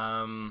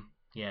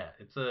 Yeah,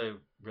 it's a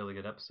really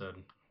good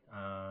episode.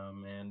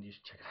 And you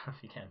should check it out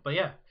if you can. But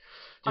yeah,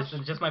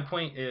 just my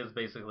point is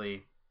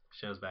basically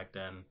shows back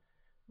then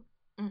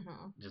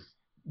just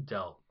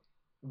dealt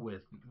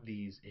with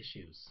these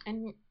issues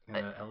in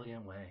an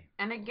elegant way.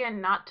 And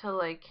again, not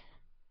to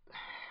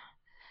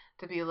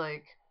to be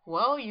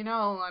well,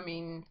 I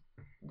mean,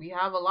 we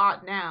have a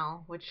lot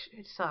now, which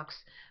it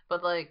sucks,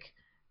 but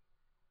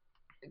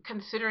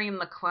considering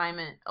the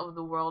climate of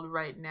the world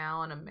right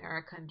now and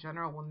America in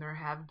general, when there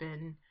have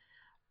been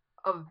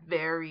a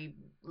very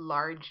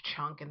large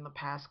chunk in the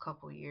past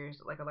couple years,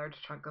 a large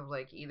chunk of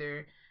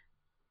either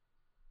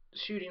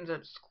shootings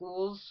at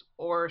schools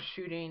or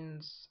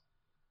shootings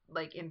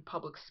in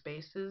public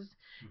spaces,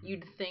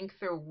 you'd think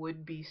there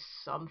would be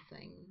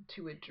something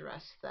to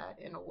address that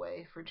in a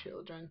way for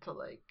children to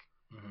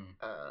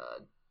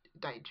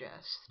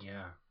digest.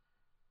 Yeah.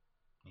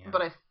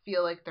 But I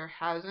feel like there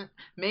hasn't.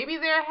 Maybe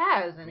there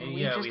has, and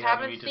we just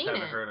haven't seen it. We just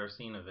haven't heard or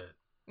seen of it.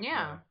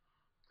 Yeah.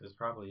 There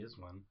probably is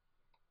one.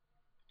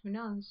 Who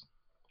knows?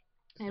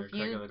 If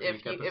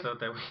episode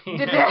that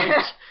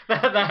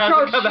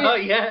hasn't come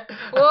out yet.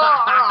 Well,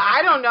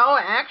 I don't know.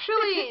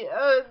 Actually,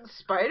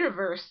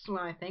 Spider-Verse, when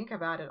I think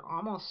about it,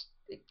 almost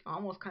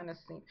kind of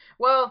seems.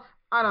 Well,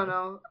 I don't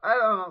know. I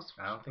don't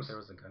think there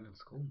was a gun in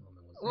school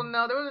moment. Well,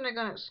 no, there wasn't a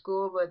gun at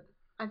school, but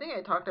I think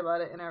I talked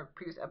about it in our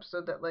previous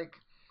episode that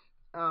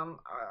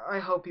I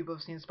hope people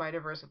have seen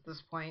Spider-Verse at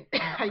this point.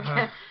 I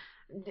can't.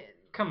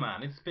 Come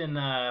on, it's been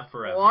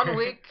forever. 1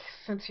 week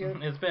since you.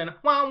 It's been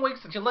 1 week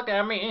since you look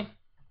at me.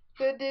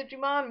 The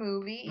Digimon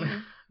movie.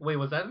 Wait,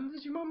 was that in the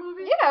Digimon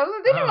movie? Yeah, it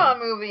was a Digimon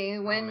movie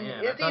when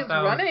Izzy's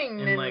running.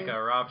 Was in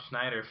a Rob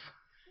Schneider.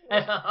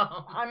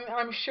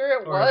 I'm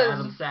sure it or was.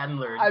 Adam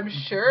Sandler. I'm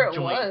sure it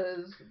joint.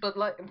 Was, but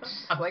like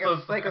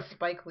a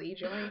Spike Lee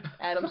joint,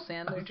 Adam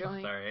Sandler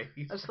joint. Sorry.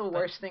 That's the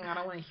worst thing. I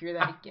don't want to hear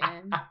that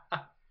again.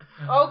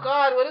 Oh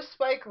God, what if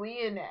Spike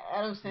Lee and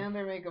Adam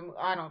Sandler make a?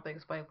 I don't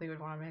think Spike Lee would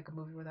want to make a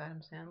movie with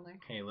Adam Sandler.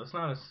 Hey, let's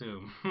not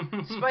assume.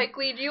 Spike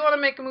Lee, do you want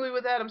to make a movie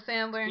with Adam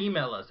Sandler?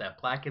 Email us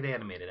at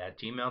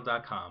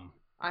blackandanimated@gmail.com.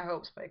 I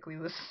hope Spike Lee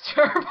listens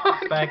to our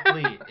podcast. Spike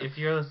Lee, if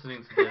you're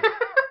listening to this,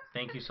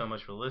 thank you so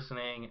much for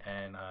listening,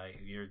 and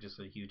you're just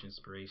a huge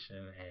inspiration,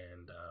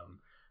 and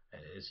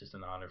it's just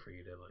an honor for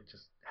you to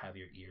just have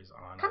your ears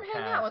on. Come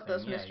hang out with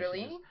us, Mr.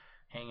 Lee.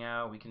 Hang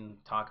out. We can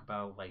talk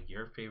about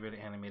your favorite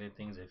animated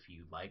things. If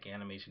you like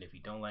animation, if you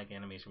don't like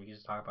animation, we can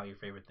just talk about your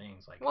favorite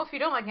things. Well, if you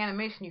don't like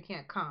animation, you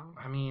can't come.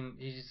 I mean,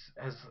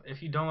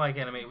 if you don't like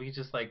anime, we can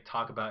just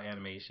talk about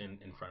animation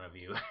in front of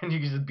you, and you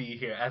can just be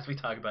here as we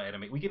talk about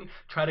anime. We can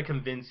try to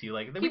convince you.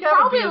 He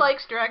probably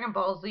likes Dragon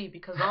Ball Z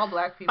because all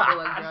black people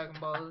like Dragon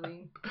Ball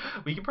Z.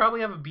 We could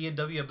probably have a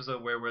B&W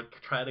episode where we're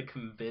trying to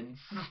convince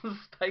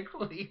Spike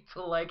Lee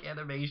to like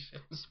animation.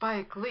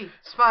 Spike Lee,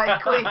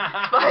 Spike Lee,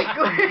 Spike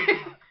Lee.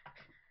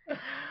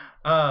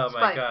 Oh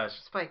Spike, my gosh.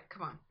 Spike,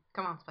 come on,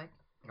 Spike.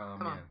 Oh,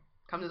 come on.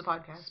 Come to the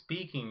podcast.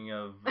 Speaking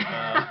of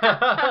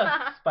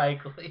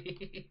Spike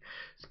Lee,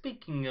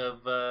 speaking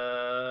of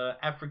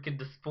African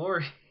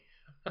dysphoria.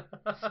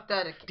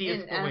 Aesthetic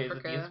in Africa. Wait, is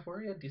it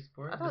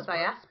diaspora? I thought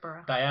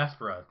diaspora.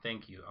 Diaspora,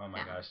 thank you. Oh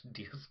my gosh,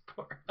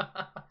 diaspora.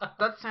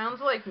 That sounds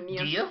like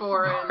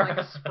Neosporin, like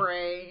a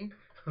spray.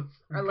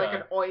 Or like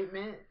an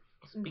ointment.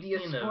 speaking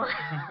of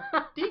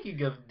Diaspora.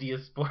 speaking of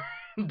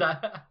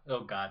diaspora,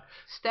 oh God,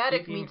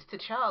 Static speaking meets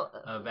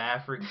T'Challa. of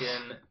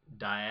African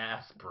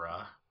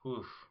diaspora,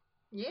 oof,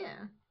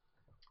 Yeah.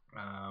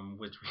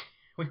 which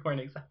we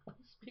weren't exactly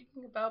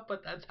speaking about,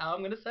 but that's how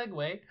I'm gonna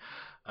segue.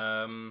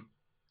 Um,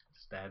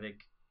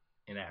 Static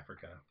in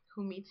Africa.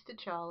 Who meets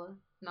T'Challa?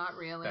 Not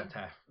really.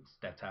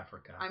 That's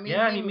Africa. I mean,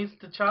 yeah, he meets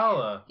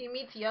T'Challa. He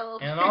meets Yellow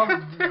And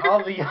Panther.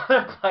 all the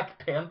other Black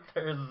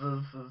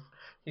Panthers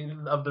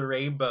of the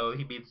rainbow.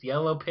 He meets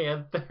Yellow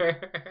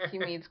Panther. He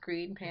meets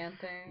Green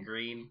Panther.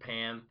 Green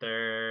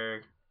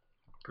Panther.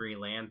 Green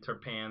Lantern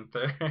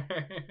Panther.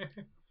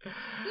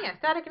 Yeah,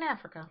 Static in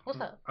Africa. What's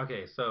up?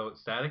 Okay, so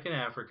Static in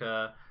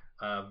Africa.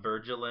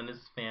 Virgil and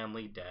his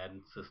family, dad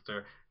and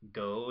sister,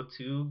 go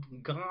to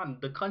Ghana,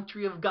 the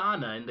country of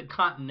Ghana, in the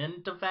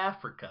continent of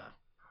Africa.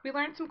 We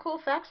learned some cool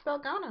facts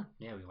about Ghana.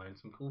 Yeah, we learned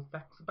some cool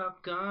facts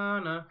about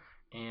Ghana.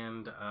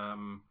 And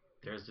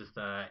there's this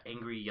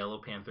angry Yellow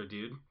Panther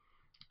dude.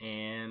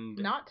 And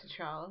not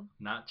T'Challa.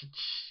 Not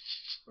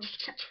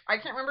I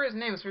can't remember his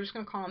name, so we're just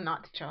gonna call him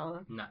Not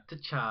T'Challa. Not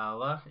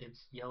T'Challa.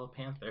 It's Yellow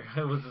Panther.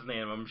 was his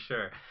name, I'm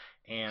sure.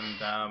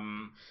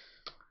 And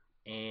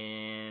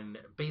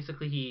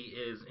basically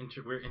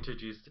we're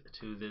introduced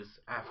to this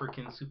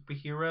African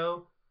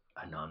superhero,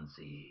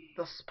 Anansi.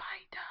 The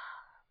spider.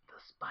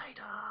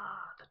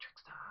 The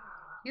trickster.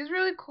 He's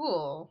really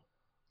cool.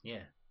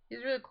 Yeah.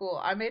 He's really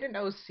cool. I made an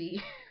OC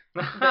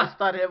based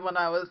on him when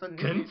I was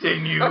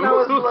Continue. When I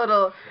was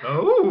little.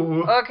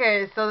 Oh.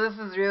 Okay, so this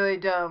is really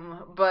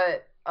dumb,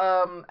 but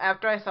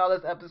after I saw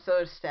this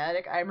episode of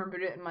Static, I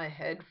remembered it in my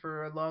head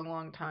for a long,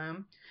 long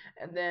time,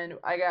 and then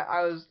I got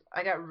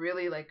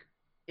really like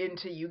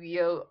into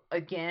Yu-Gi-Oh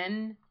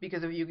again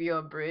because of Yu-Gi-Oh!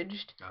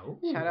 Abridged. Oh.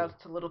 Shout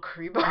outs to Little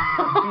Karibo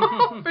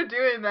for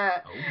doing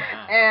that. Oh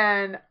my.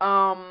 And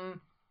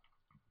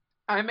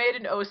I made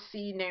an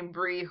OC named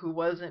Bree who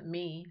wasn't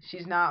me.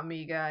 She's not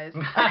me, guys.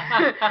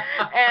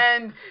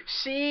 And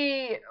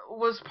she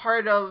was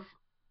part of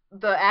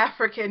the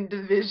African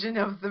division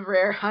of the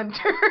Rare Hunters.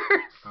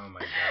 Oh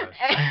my gosh.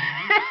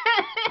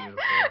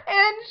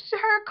 And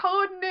her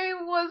code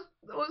name was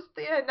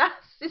the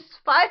Anansi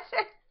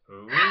Spider.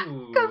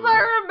 Because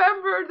I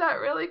remembered that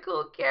really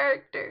cool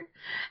character.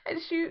 And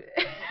she...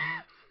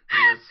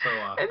 He is so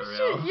off the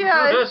rails.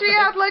 And she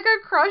had like a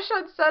crush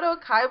on Seto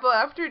Kaiba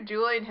after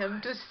dueling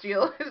him to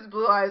steal his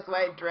Blue Eyes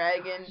White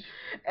Dragon.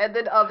 And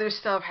then other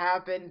stuff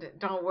happened.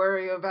 Don't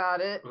worry about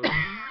it.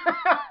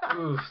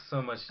 Oof,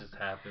 so much just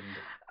happened.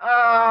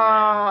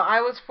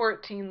 I was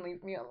 14,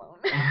 leave me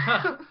alone.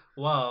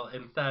 Well,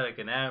 in Static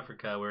in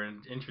Africa, we're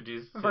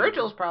introduced to...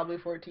 Virgil's probably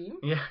 14.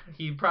 Yeah,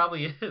 he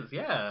probably is.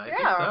 Yeah, I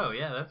think so.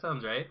 Yeah, that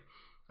sounds right.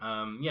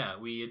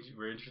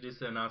 We're introduced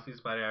to Anansi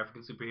Spider,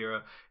 African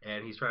superhero,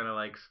 and he's trying to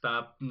like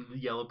stop the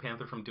Yellow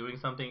Panther from doing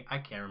something. I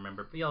can't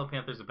remember. The Yellow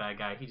Panther's a bad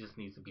guy. He just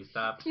needs to be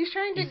stopped. He's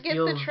trying to get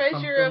the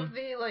treasure of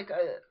the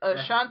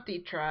Ashanti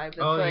tribe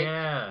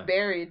that's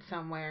buried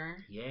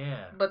somewhere.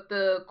 Yeah. But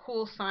the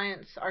cool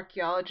science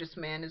archaeologist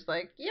man is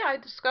like, yeah, I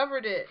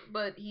discovered it,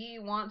 but he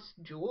wants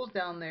jewels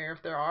down there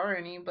if there are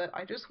any. But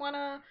I just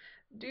wanna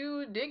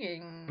do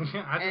digging.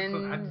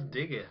 I just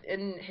dig it.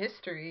 In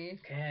history.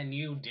 Can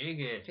you dig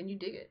it? Can you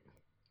dig it?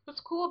 What's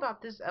cool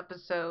about this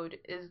episode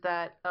is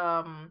that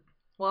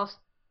whilst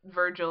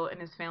Virgil and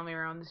his family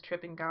are on this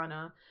trip in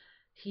Ghana,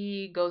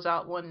 he goes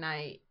out one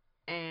night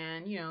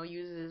and,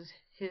 uses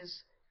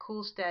his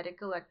cool static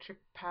electric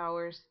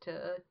powers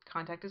to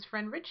contact his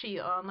friend Richie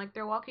on like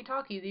their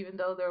walkie-talkies, even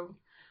though they're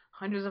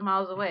hundreds of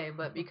miles away.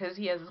 But because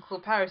he has his cool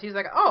powers, he's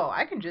like, oh,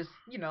 I can just,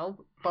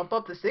 bump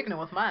up the signal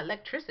with my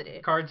electricity.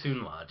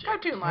 Cartoon logic.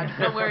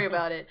 Don't worry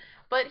about it.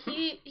 But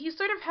he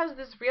sort of has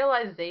this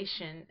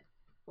realization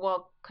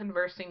while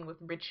conversing with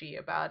Richie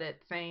about it,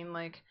 saying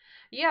like,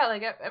 yeah,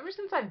 like ever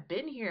since I've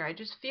been here, I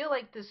just feel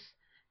like this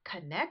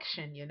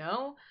connection,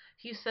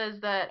 He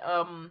says that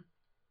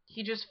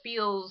he just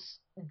feels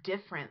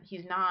different.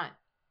 He's not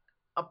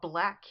a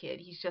black kid.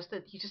 He's just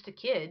a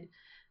kid,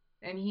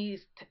 and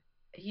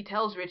he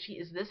tells Richie,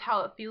 is this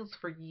how it feels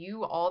for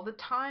you all the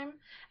time?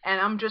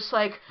 And I'm just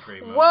like,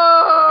 great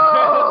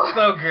whoa!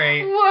 So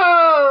great.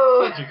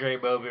 Whoa! Such a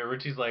great moment.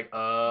 Richie's like,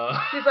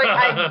 He's like,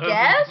 I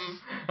guess?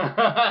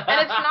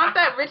 And it's not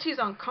that Richie's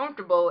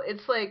uncomfortable.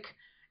 It's like,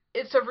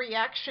 it's a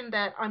reaction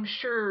that I'm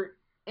sure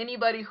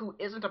anybody who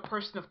isn't a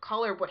person of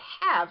color would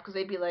have, because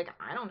they'd be like,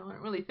 I don't know, I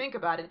don't really think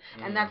about it.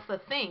 And that's the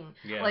thing.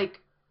 Yeah.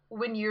 Like,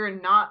 when you're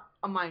not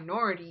a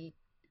minority,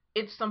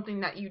 it's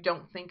something that you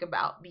don't think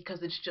about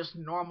because it's just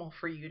normal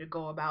for you to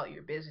go about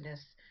your business,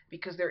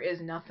 because there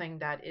is nothing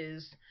that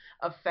is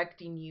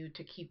affecting you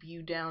to keep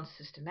you down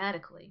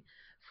systematically.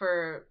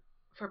 For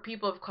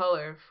people of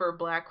color, for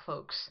black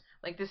folks,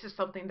 like, this is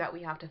something that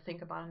we have to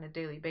think about on a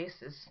daily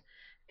basis.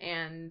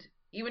 And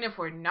even if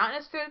we're not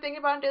necessarily thinking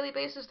about on a daily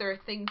basis, there are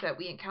things that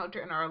we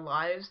encounter in our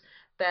lives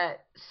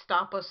that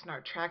stop us in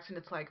our tracks, and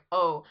it's like,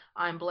 oh,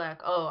 I'm black,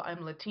 oh,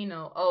 I'm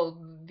Latino, oh,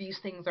 these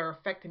things are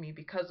affecting me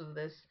because of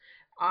this.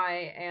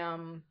 I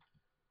am,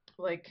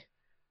 like,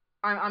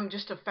 I'm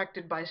just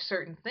affected by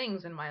certain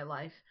things in my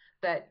life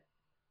that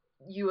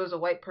you as a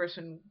white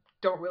person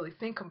don't really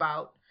think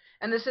about.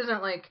 And this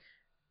isn't like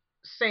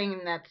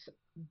saying that's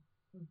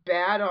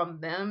bad on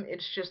them.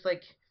 It's just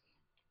like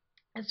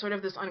it's sort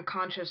of this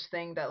unconscious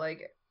thing that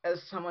like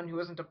as someone who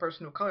isn't a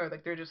person of color,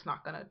 like they're just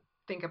not gonna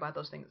think about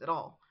those things at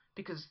all.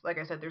 Because like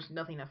I said, there's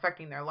nothing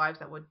affecting their lives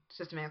that would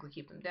systematically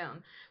keep them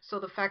down. So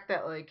the fact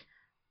that like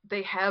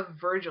they have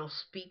Virgil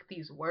speak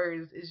these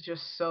words is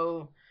just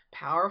so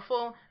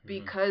powerful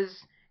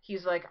because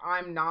he's like,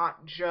 I'm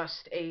not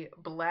just a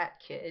black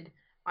kid.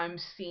 I'm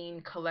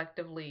seen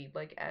collectively,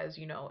 like as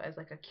you know, as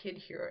like a kid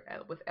here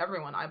with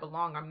everyone. I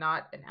belong. I'm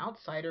not an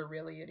outsider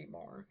really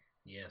anymore.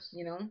 Yes.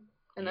 You know,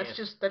 and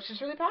Yes. that's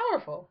just really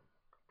powerful.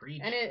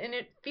 Preach. And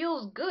it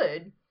feels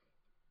good.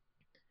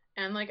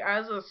 And like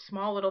as a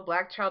small little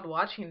black child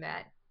watching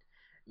that,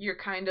 you're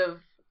kind of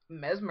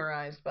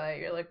mesmerized by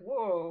it. You're like,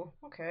 whoa,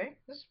 okay,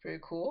 this is pretty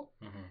cool.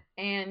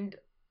 And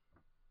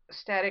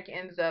Static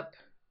ends up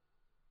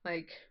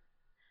like,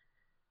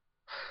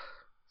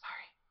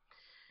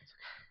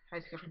 sorry, I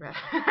had to catch my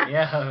breath.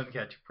 Yeah, catch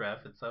your breath.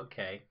 It's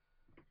okay.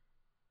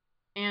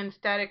 And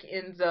Static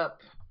ends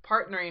up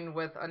partnering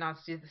with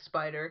Anansi the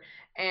Spider,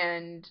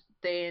 and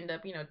they end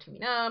up, you know,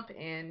 teaming up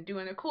and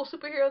doing a cool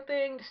superhero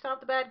thing to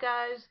stop the bad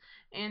guys.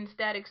 And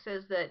Static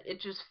says that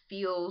it just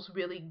feels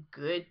really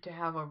good to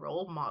have a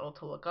role model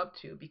to look up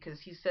to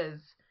because he says,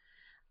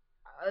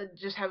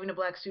 just having a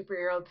black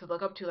superhero to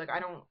look up to, like, I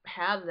don't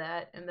have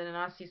that. And then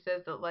Anansi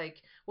says that,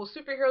 like, well,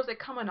 superheroes, they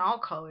come in all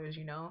colors,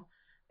 you know?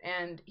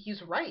 And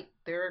he's right.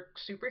 Their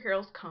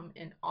superheroes come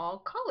in all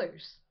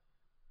colors.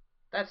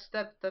 That's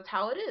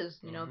how it is.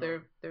 You know,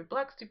 they're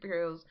black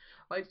superheroes,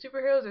 white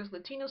superheroes. There's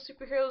Latino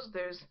superheroes.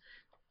 There's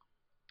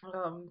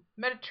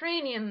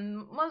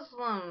Mediterranean,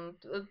 Muslim,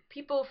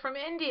 people from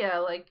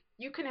India. Like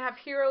you can have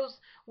heroes,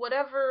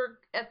 whatever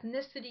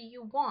ethnicity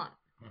you want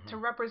to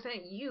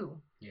represent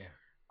you. Yeah.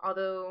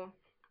 Although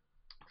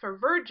for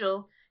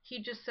Virgil,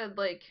 he just said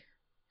like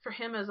for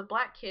him as a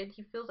black kid,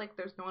 he feels like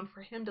there's no one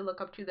for him to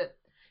look up to that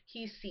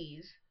he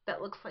sees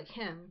that looks like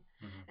him.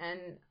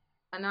 And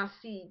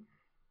Anansi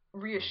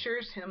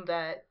reassures him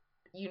that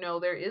you know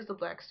there is a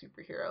black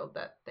superhero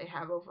that they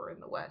have over in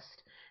the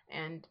West,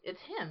 and it's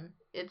him.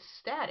 It's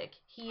Static.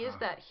 He is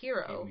that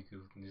hero. It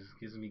just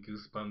gives me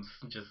goosebumps.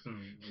 Just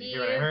he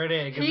when is, I heard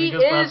it, it gives me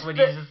goosebumps when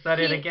you just said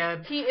it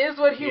again. He is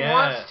what he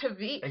wants to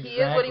be. Exactly. He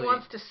is what he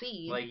wants to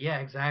see. Like yeah,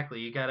 exactly.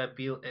 You gotta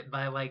be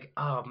by like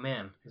oh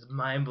man, it's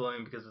mind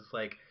blowing because it's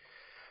like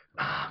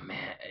ah oh,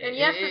 man. And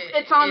yes,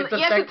 it's on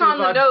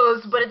the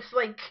nose, but it's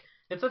like.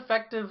 It's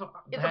effective.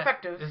 It's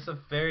effective. It's a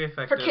very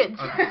effective for kids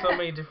on so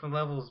many different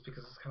levels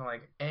because it's kind of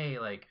like, hey,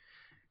 like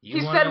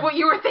you said what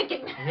you were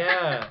thinking.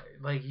 Yeah,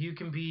 like you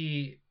can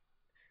be,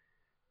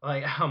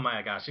 like oh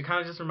my gosh, it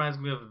kind of just reminds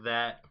me of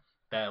that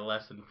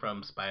lesson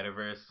from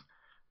Spider-Verse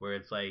where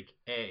it's like,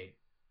 hey,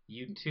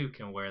 you too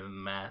can wear the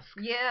mask.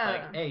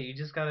 Yeah. Like, hey, you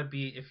just gotta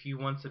be if you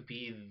want to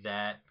be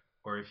that,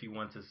 or if you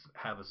want to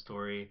have a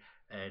story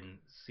and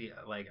see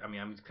like I mean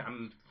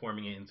I'm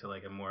forming it into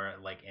like a more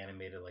like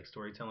animated like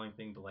storytelling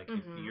thing, but like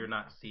if you're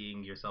not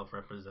seeing yourself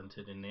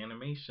represented in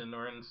animation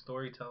or in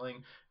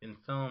storytelling in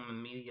film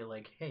and media,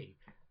 like hey,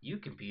 you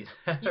can be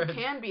that. You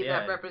can be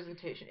that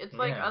representation. It's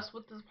like us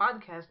with this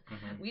podcast.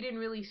 We didn't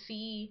really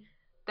see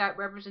that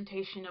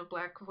representation of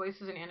black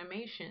voices in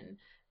animation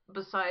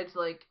besides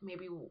like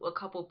maybe a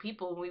couple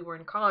people when we were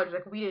in college.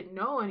 Like we didn't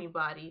know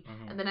anybody,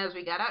 and then as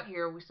we got out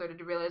here we started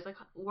to realize like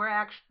we're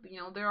actually, you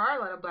know, there are a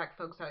lot of black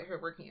folks out here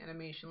working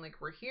animation. Like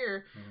we're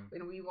here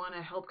and we want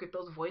to help get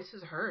those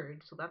voices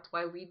heard, so that's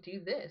why we do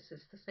this.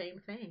 It's the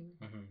same thing.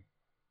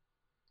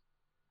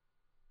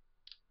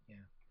 Yeah,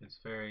 it's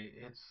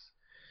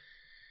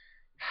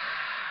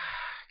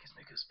gives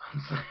me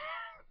goosebumps.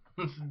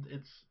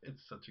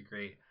 it's such a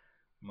great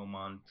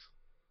moment.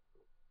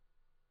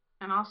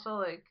 And also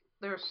like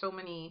there are so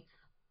many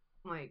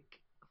like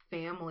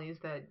families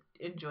that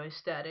enjoy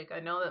Static. I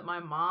know that my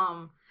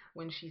mom,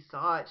 when she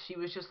saw it, she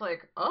was just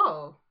like,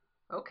 "Oh,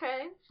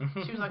 okay."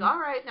 She was like, "All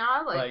right, now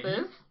I like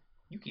this."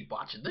 You keep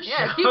watching this show.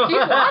 Yeah, keep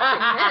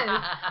watching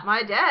this.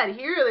 My dad,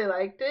 he really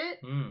liked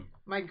it.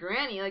 My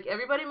granny, like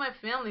everybody in my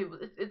family,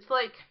 it's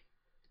like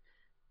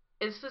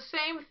it's the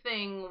same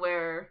thing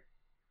where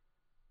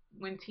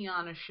when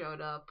Tiana showed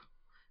up.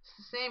 It's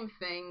the same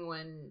thing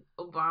when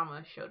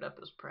Obama showed up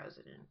as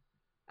president.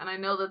 And I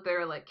know that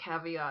there are like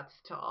caveats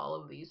to all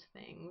of these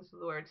things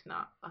where it's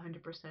not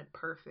 100%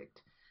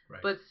 perfect.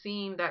 Right. But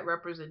seeing that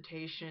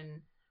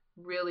representation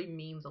really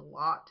means a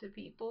lot to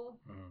people.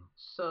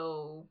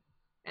 So,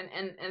 and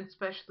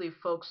especially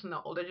folks in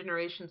the older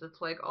generations,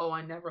 it's like, oh,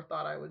 I never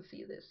thought I would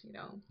see this, you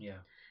know? Yeah.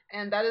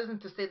 And that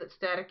isn't to say that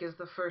Static is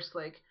the first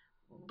like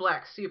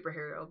black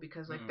superhero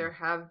because like there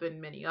have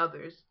been many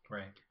others.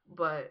 Right.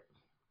 But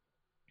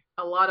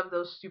a lot of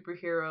those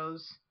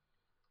superheroes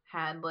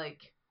had like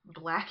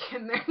black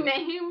in their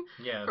name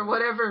for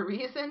whatever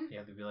reason.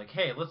 Yeah, they'd be like,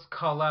 hey, let's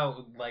call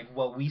out like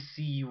what we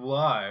see you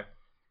are.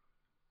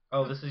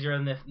 Oh, this is your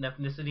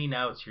ethnicity,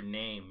 now it's your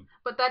name.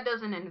 But that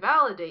doesn't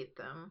invalidate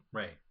them.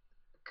 Right.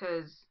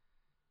 Because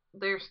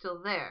they're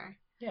still there.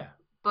 Yeah.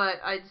 but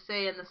I'd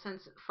say in the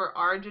sense for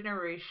our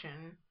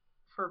generation,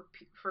 for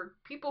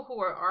people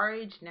who are our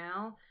age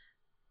now,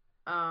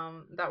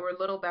 that were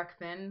little back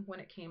then when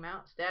it came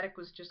out, Static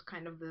was just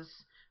kind of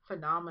this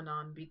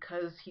phenomenon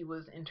because he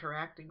was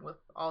interacting with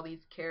all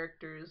these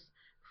characters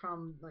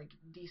from like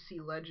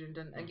DC Legend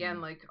and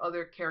again like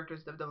other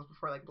characters that have done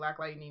before, like Black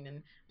Lightning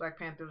and Black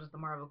Panther was the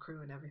Marvel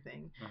crew and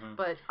everything.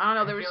 But I don't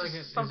know, there was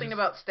just something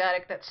about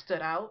Static that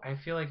stood out. I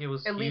feel like it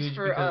was at huge least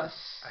for because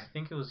us. I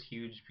think it was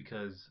huge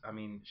because I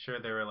mean, sure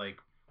there were like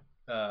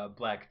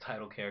black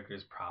title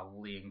characters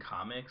probably in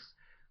comics,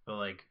 but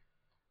like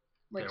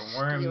there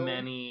weren't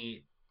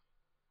many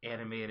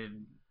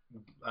animated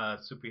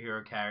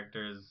superhero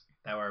characters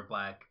that were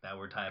black that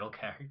were title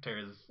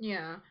characters.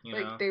 Yeah,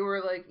 like they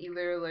were like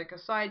either like a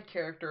side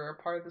character or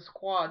part of the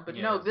squad, but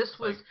no, this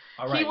was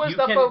like, he was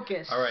the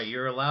focus. All right,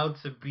 you're allowed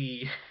to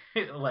be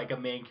like a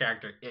main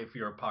character if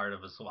you're a part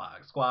of a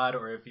squad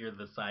or if you're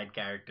the side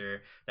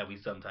character that we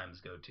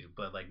sometimes go to.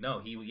 But like no,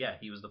 he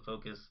was the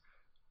focus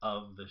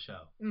of the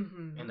show,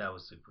 and that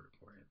was super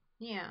important.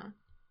 Yeah,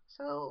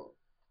 so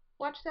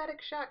watch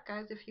Static Shock,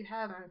 guys, if you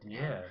haven't.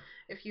 Yeah. And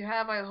if you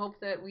have, I hope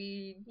that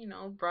we,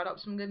 brought up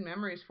some good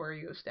memories for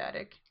you of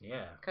Static.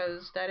 Yeah.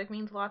 Because Static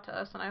means a lot to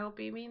us, and I hope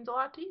it means a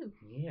lot to you.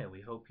 Yeah, we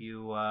hope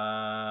you,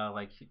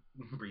 like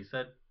Bree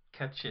said,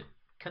 catch it.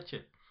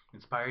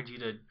 Inspired you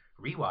to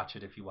rewatch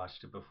it if you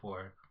watched it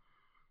before.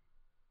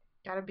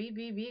 Gotta be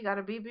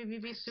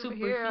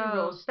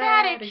superhero.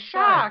 Static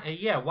Shock.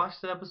 Yeah,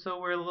 watch the episode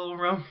where Little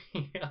Romeo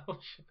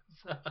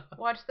shows up.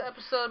 Watch the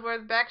episode where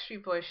the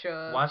Backstreet Boys show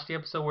up. Watch the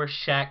episode where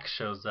Shaq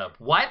shows up.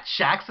 What?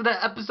 Shaq's in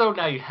the episode?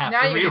 Now you have to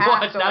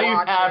rewatch. Now you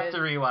have to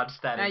rewatch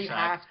Static Shock. Now you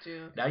have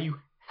to. Now you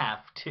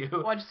have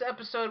to. Watch the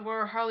episode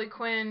where Harley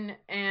Quinn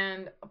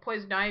and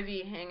Poison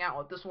Ivy hang out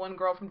with this one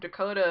girl from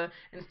Dakota,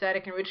 and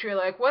Static and Richie are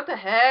like, what the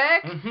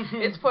heck?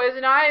 It's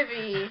Poison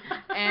Ivy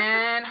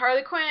and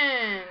Harley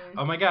Quinn.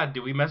 Oh my god,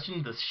 did we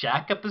mention the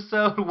Shaq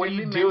episode? What are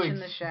you doing?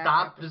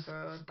 Stop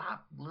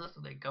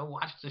listening. Go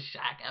watch the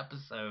Shaq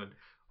episode.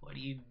 What are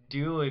you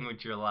doing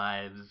with your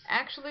lives?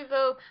 Actually,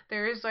 though,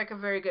 there is like a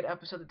very good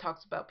episode that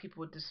talks about people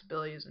with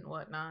disabilities and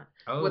whatnot.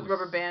 With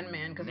Rubber Band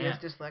Man, because he has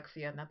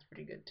dyslexia, and that's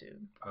pretty good too.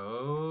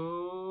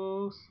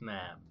 Oh,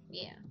 snap.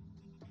 Yeah.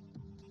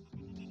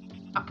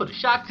 I put a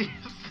shock to your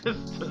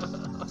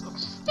system.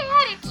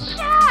 Static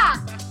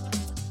Shock!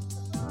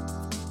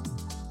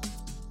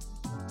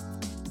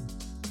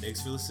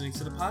 Thanks for listening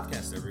to the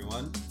podcast,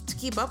 everyone. To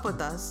keep up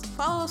with us,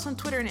 follow us on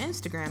Twitter and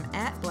Instagram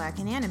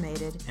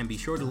 @blackandanimated. And be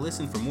sure to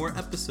listen for more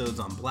episodes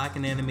on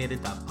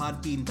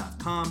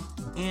blackandanimated.podbean.com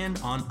and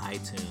on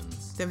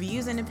iTunes. The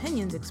views and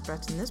opinions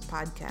expressed in this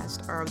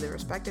podcast are of the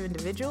respective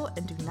individual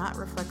and do not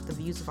reflect the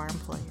views of our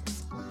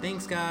employers.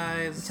 Thanks,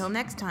 guys. Until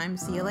next time,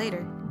 see you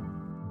later.